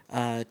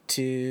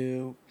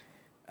to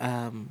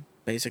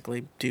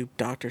basically do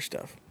doctor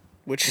stuff,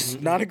 which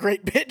is not a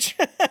great pitch.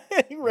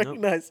 You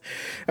recognize.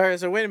 All right,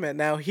 so wait a minute.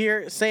 Now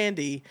here,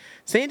 Sandy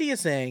is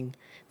saying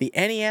the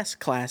NES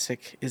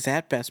Classic is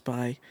at Best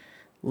Buy,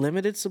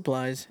 limited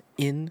supplies,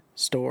 in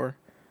store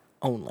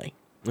only.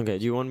 Okay,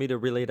 do you want me to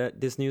relay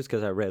this news?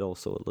 Because I read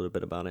also a little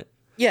bit about it.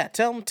 Yeah,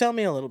 tell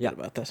me a little bit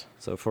about this.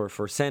 So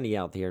for Sandy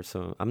out there,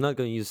 so I'm not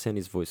going to use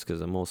Sandy's voice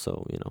because I'm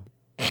also,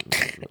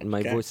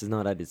 my voice is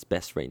not at its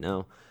best right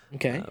now.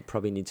 Okay.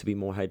 Probably need to be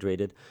more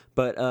hydrated.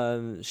 But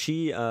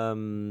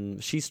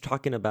she's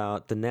talking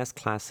about the NES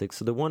Classic.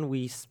 So the one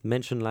we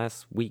mentioned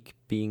last week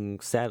being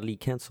sadly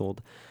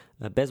canceled.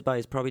 Best Buy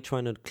is probably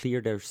trying to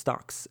clear their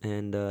stocks,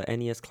 and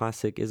NES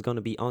Classic is going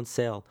to be on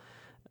sale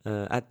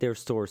at their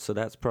store. So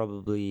that's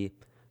probably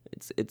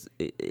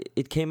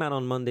it came out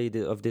on Monday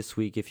of this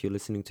week. If you're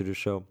listening to the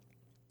show,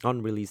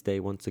 on release day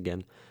once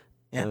again.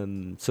 Yeah.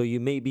 So you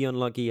may be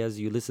unlucky as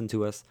you listen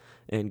to us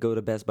and go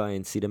to Best Buy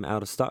and see them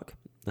out of stock.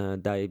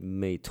 That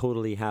may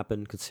totally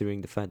happen,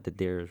 considering the fact that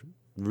they're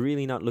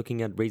really not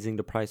looking at raising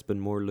the price, but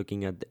more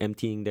looking at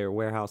emptying their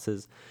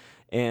warehouses.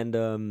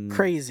 And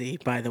Crazy,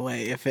 by the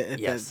way, if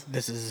Yes.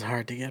 this is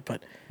hard to get,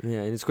 but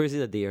yeah, and it's crazy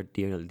that they are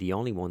the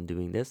only one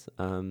doing this.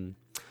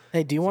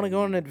 hey, do you want to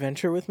go on an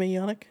adventure with me,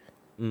 Yannick?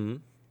 Mm-hmm.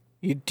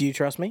 Do you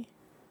trust me?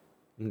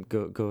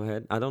 Go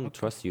ahead. I don't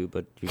trust you,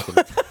 but you can.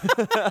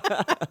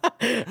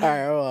 All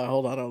right,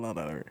 hold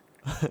on.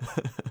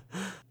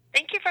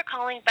 Thank you for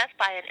calling Best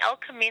Buy in El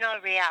Camino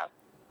Real.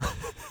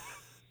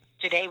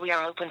 Today we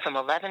are open from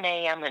 11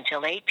 a.m.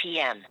 until 8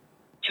 p.m.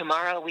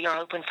 Tomorrow we are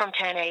open from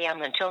 10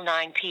 a.m. until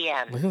 9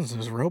 p.m. Listen to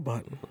this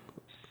robot.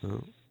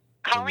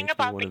 Calling makes me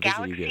about wanna the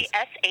visit you Galaxy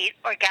guys. S8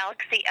 or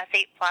Galaxy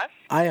S8 Plus?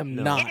 I am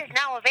No. not. It is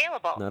now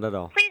available. Not at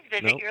all. Please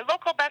visit Nope. your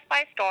local Best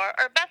Buy store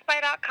or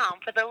bestbuy.com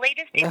for the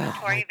latest Oh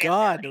inventory my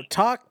God! availability.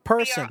 Talk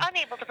person. We are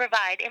unable to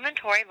provide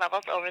inventory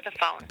levels over the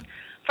phone.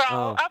 For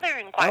all Oh. other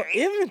inquiries,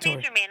 inventory.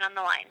 please remain on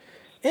the line.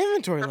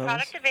 Inventory For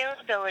levels. product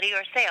availability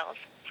or sales,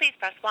 please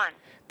press 1.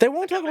 They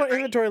won't talk about Delivery,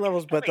 inventory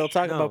levels, but they'll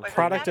talk No. about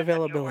product Or the status of your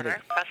availability.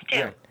 order, press 2.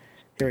 Yeah.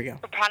 Here we go.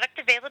 For product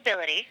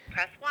availability,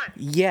 press 1.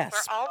 Yes.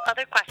 For all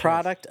other questions,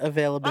 Product welcome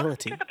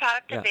availability. to the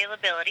product Yeah.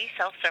 availability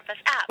self-service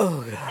app.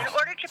 Oh, In God.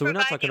 order to So we're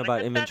not provide talking you with about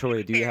the best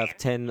inventory. Do you have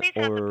 10 experience,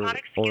 please have the or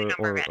product SKU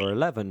number ready.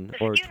 11 The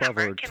or SKU 12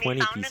 or number can be 20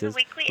 found in the pieces?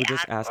 weekly We're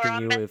just ad or asking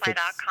on you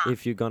bestbuy.com.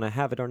 if you're gonna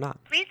have it or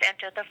not. Please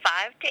enter the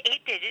 5 to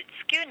 8 digit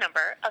SKU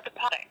number of the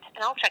product,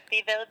 and I'll check the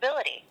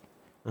availability.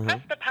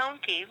 Press the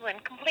pound key when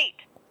complete.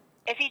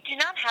 If you do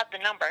not have the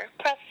number,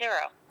 press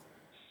 0.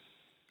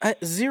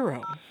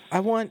 0. I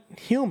want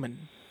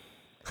human.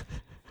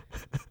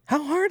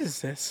 How hard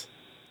is this?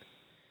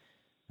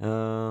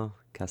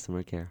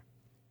 Customer care.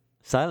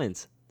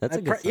 Silence. That's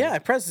a good sign. Yeah, I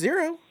pressed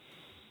 0.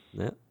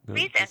 Yeah, no,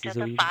 Please this enter is the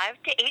what you-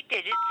 5 to 8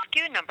 digit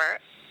SKU number.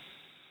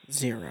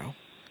 0.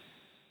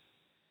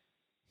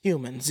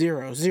 Human.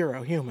 0.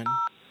 0. Human.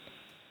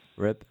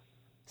 Rip.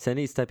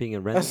 Sandy's typing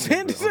a random.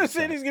 Sandy's number on the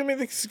Sandy's chat. giving me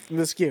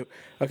the SKU.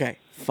 Okay.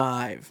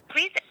 5,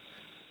 Please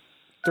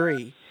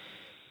 3,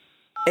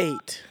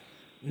 8,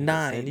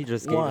 9, Sandy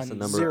just gave us a 1,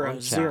 number 0, on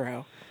chat.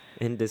 0.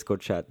 in Discord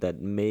chat that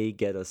may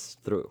get us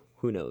through.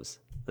 Who knows?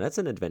 That's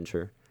an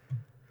adventure.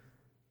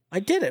 I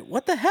did it.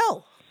 What the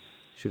hell?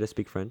 Should I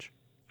speak French?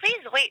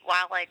 please wait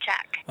while I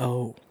check.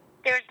 Oh.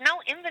 There is no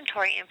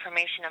inventory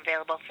information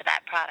available for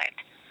that product.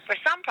 For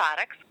some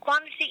products,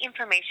 quantity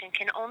information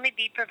can only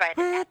be provided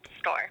at the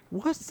store.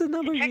 What's the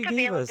number To check you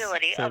gave us,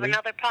 availability of Sandy?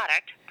 another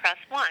product, press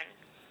 1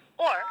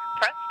 or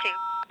press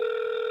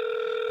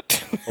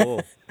 2.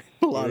 Oh,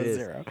 A lot Here of it is.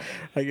 0.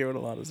 I give it a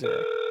lot of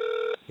 0.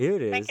 here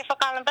it is. Thank you for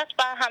calling Best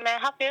Buy. How may I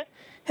help you?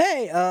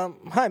 Hey,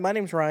 hi, my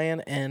name's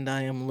Ryan, and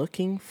I am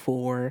looking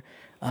for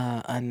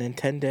a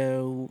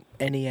Nintendo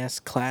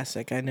NES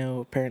Classic. I know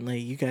apparently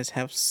you guys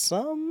have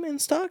some in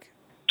stock.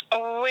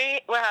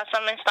 We will have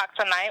some in stock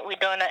tonight. We're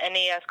doing an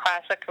NES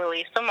Classic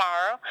release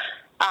tomorrow.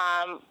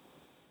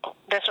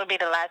 This will be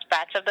the last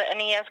batch of the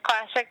NES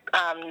Classic.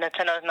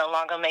 Nintendo is no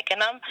longer making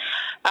them.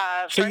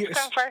 So First you're-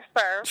 come, first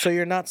serve. So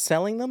you're not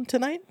selling them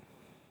tonight?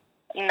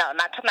 No,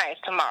 not tonight.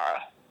 It's tomorrow.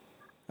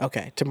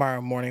 Okay,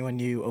 tomorrow morning when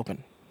you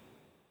open.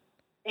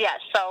 Yes,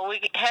 so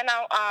we hand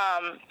out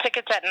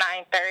tickets at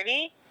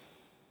 9:30.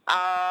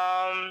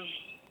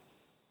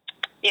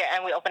 Yeah,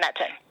 and we open at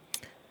 10.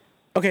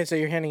 Okay, so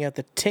you're handing out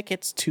the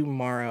tickets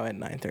tomorrow at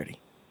 9:30.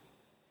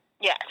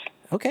 Yes.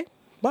 Okay.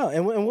 Wow,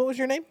 and what was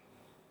your name?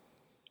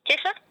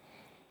 Keisha,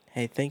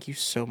 Hey, thank you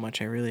so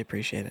much. I really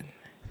appreciate it.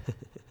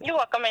 you're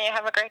welcome, and you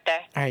have a great day.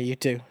 All right, you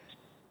too.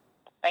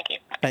 Thank you.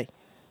 Bye.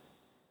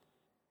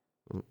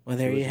 Well,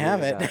 there was you have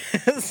weirded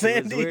it. out.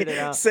 Sandy, weirded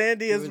out.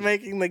 Sandy She is was-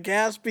 making the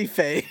gaspy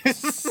face.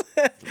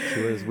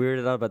 She was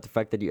weirded out about the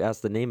fact that you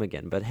asked the name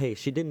again. But hey,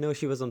 she didn't know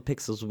she was on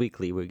Pixels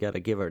Weekly. We gotta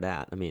give her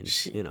that. I mean,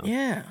 you know.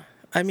 Yeah.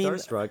 I mean,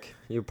 Starstruck.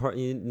 You're part.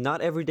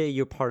 Not every day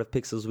you're part of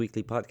Pixels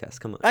Weekly podcast.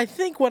 Come on. I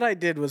think what I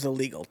did was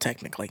illegal,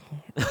 technically.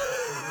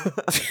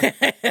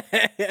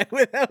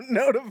 Without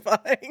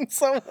notifying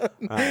someone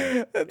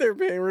that they're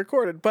being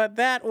recorded. But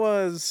that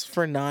was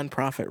for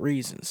nonprofit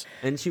reasons.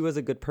 And she was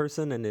a good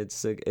person, and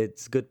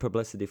it's good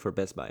publicity for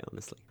Best Buy,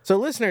 honestly. So,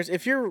 listeners,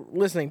 if you're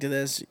listening to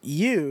this,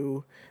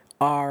 you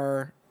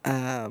are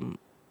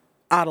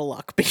out of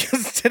luck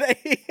because today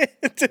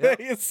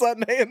is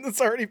Sunday and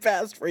it's already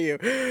passed for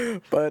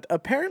you. But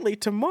apparently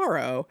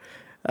tomorrow,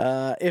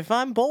 if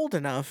I'm bold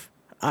enough,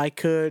 I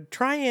could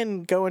try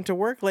and go into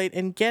work late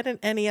and get an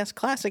NES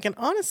Classic. And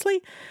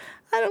honestly,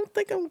 I don't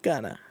think I'm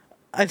gonna.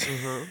 I don't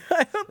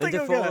And think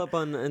to I'm follow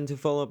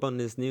gonna. up on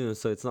this news,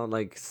 so it's not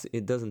like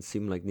it doesn't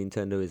seem like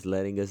Nintendo is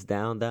letting us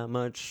down that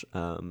much.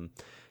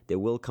 They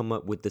will come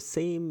up with the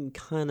same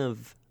kind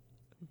of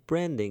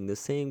branding, the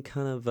same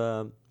kind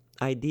of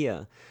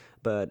idea,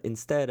 but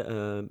instead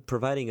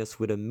providing us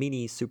with a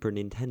mini Super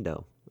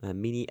Nintendo, a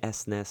mini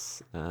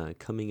SNES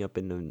coming up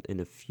in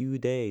a few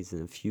days,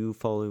 in a few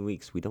following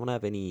weeks. We don't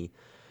have any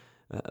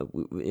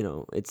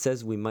it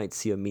says we might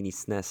see a mini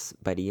SNES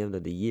by the end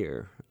of the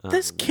year.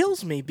 This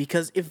kills me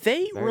because if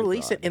they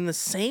release it in the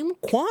same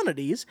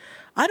quantities,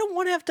 I don't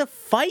want to have to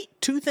fight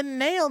tooth and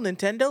nail,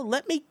 Nintendo.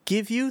 Let me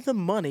give you the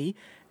money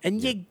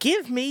and you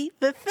give me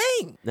the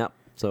thing. Yeah,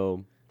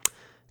 so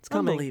it's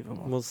coming.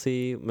 Unbelievable. We'll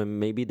see.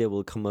 Maybe they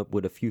will come up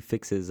with a few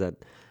fixes at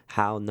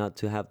how not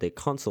to have the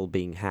console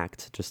being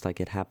hacked, just like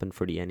it happened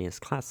for the NES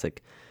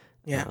Classic.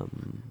 Yeah.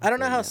 I don't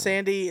know how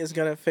Sandy is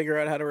going to figure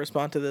out how to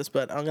respond to this,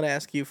 but I'm going to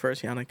ask you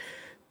first, Yannick.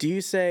 Do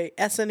you say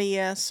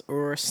SNES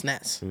or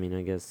SNES? I mean,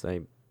 I guess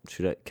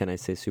can I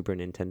say Super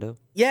Nintendo?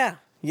 Yeah,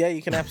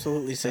 you can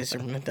absolutely say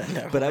Super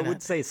Nintendo. But I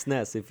would say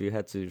SNES if you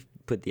had to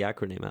put the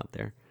acronym out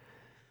there.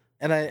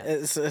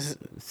 And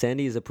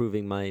Sandy is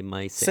approving my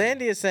saying.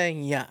 Sandy is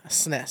saying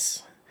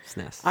SNES.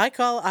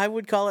 SNES. I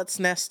would call it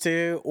SNES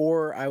too,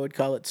 or I would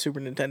call it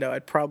Super Nintendo.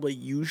 I'd probably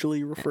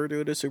usually refer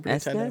to it as Super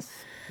Nintendo.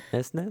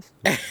 SNES?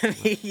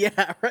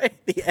 Yeah, right.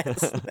 The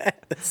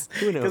SNES.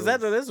 Who knows?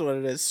 Because that's what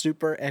it is.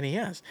 Super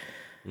NES.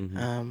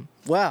 Mm-hmm.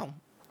 Well,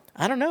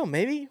 I don't know.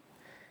 Maybe.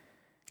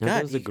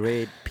 That was a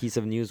great piece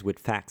of news with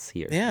facts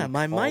here. Yeah,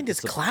 my mind is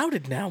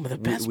clouded now. The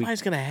Best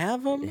Buy's going to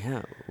have them.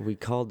 Yeah, we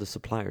called the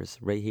suppliers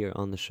right here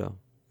on the show.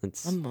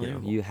 It's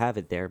unbelievable. You have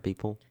it there,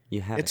 people.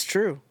 You have it. It's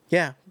true.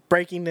 Yeah,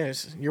 breaking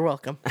news. You're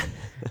welcome.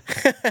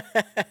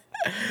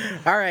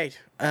 All right.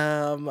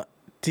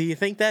 Do you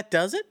think that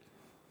does it?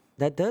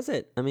 That does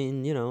it. I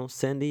mean,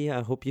 Sandy,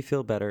 I hope you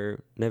feel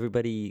better. And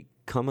everybody,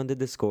 come on the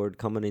Discord,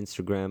 come on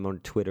Instagram or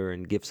Twitter,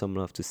 and give some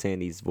love to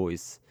Sandy's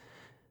voice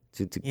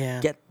to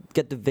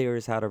get the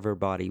virus out of her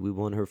body. We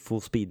want her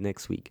full speed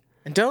next week.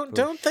 And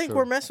don't think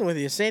we're messing with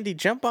you. Sandy,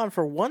 jump on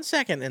for 1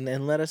 second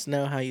and let us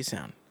know how you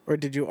sound. Or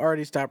did you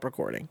already stop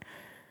recording?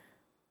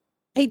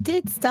 I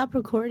did stop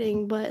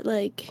recording, but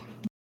like...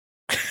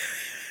 I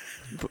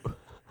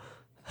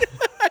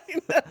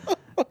know.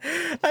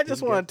 I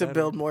just wanted to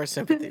build more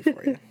sympathy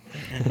for you.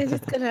 It's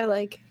just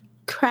gonna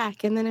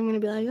crack, and then I'm gonna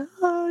be like,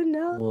 oh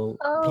no.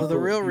 Well, the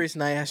real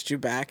reason I asked you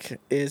back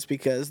is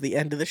because the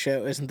end of the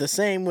show isn't the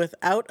same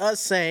without us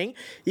saying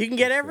you can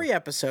get every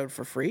episode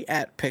for free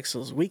at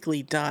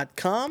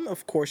pixelsweekly.com.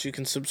 Of course, you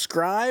can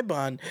subscribe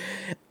on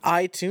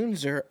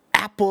iTunes or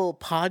Apple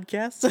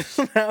Podcasts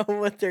is now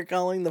what they're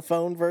calling the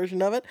phone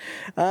version of it.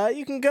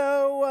 You can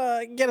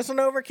go get us on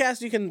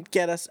Overcast. You can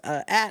get us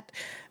at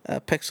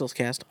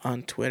PixelsCast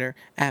on Twitter,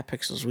 at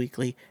Pixels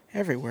Weekly,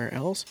 everywhere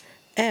else.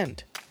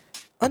 And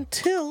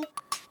until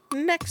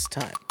next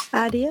time.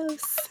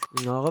 Adios.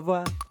 Au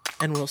revoir.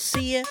 And we'll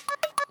see you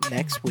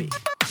next week.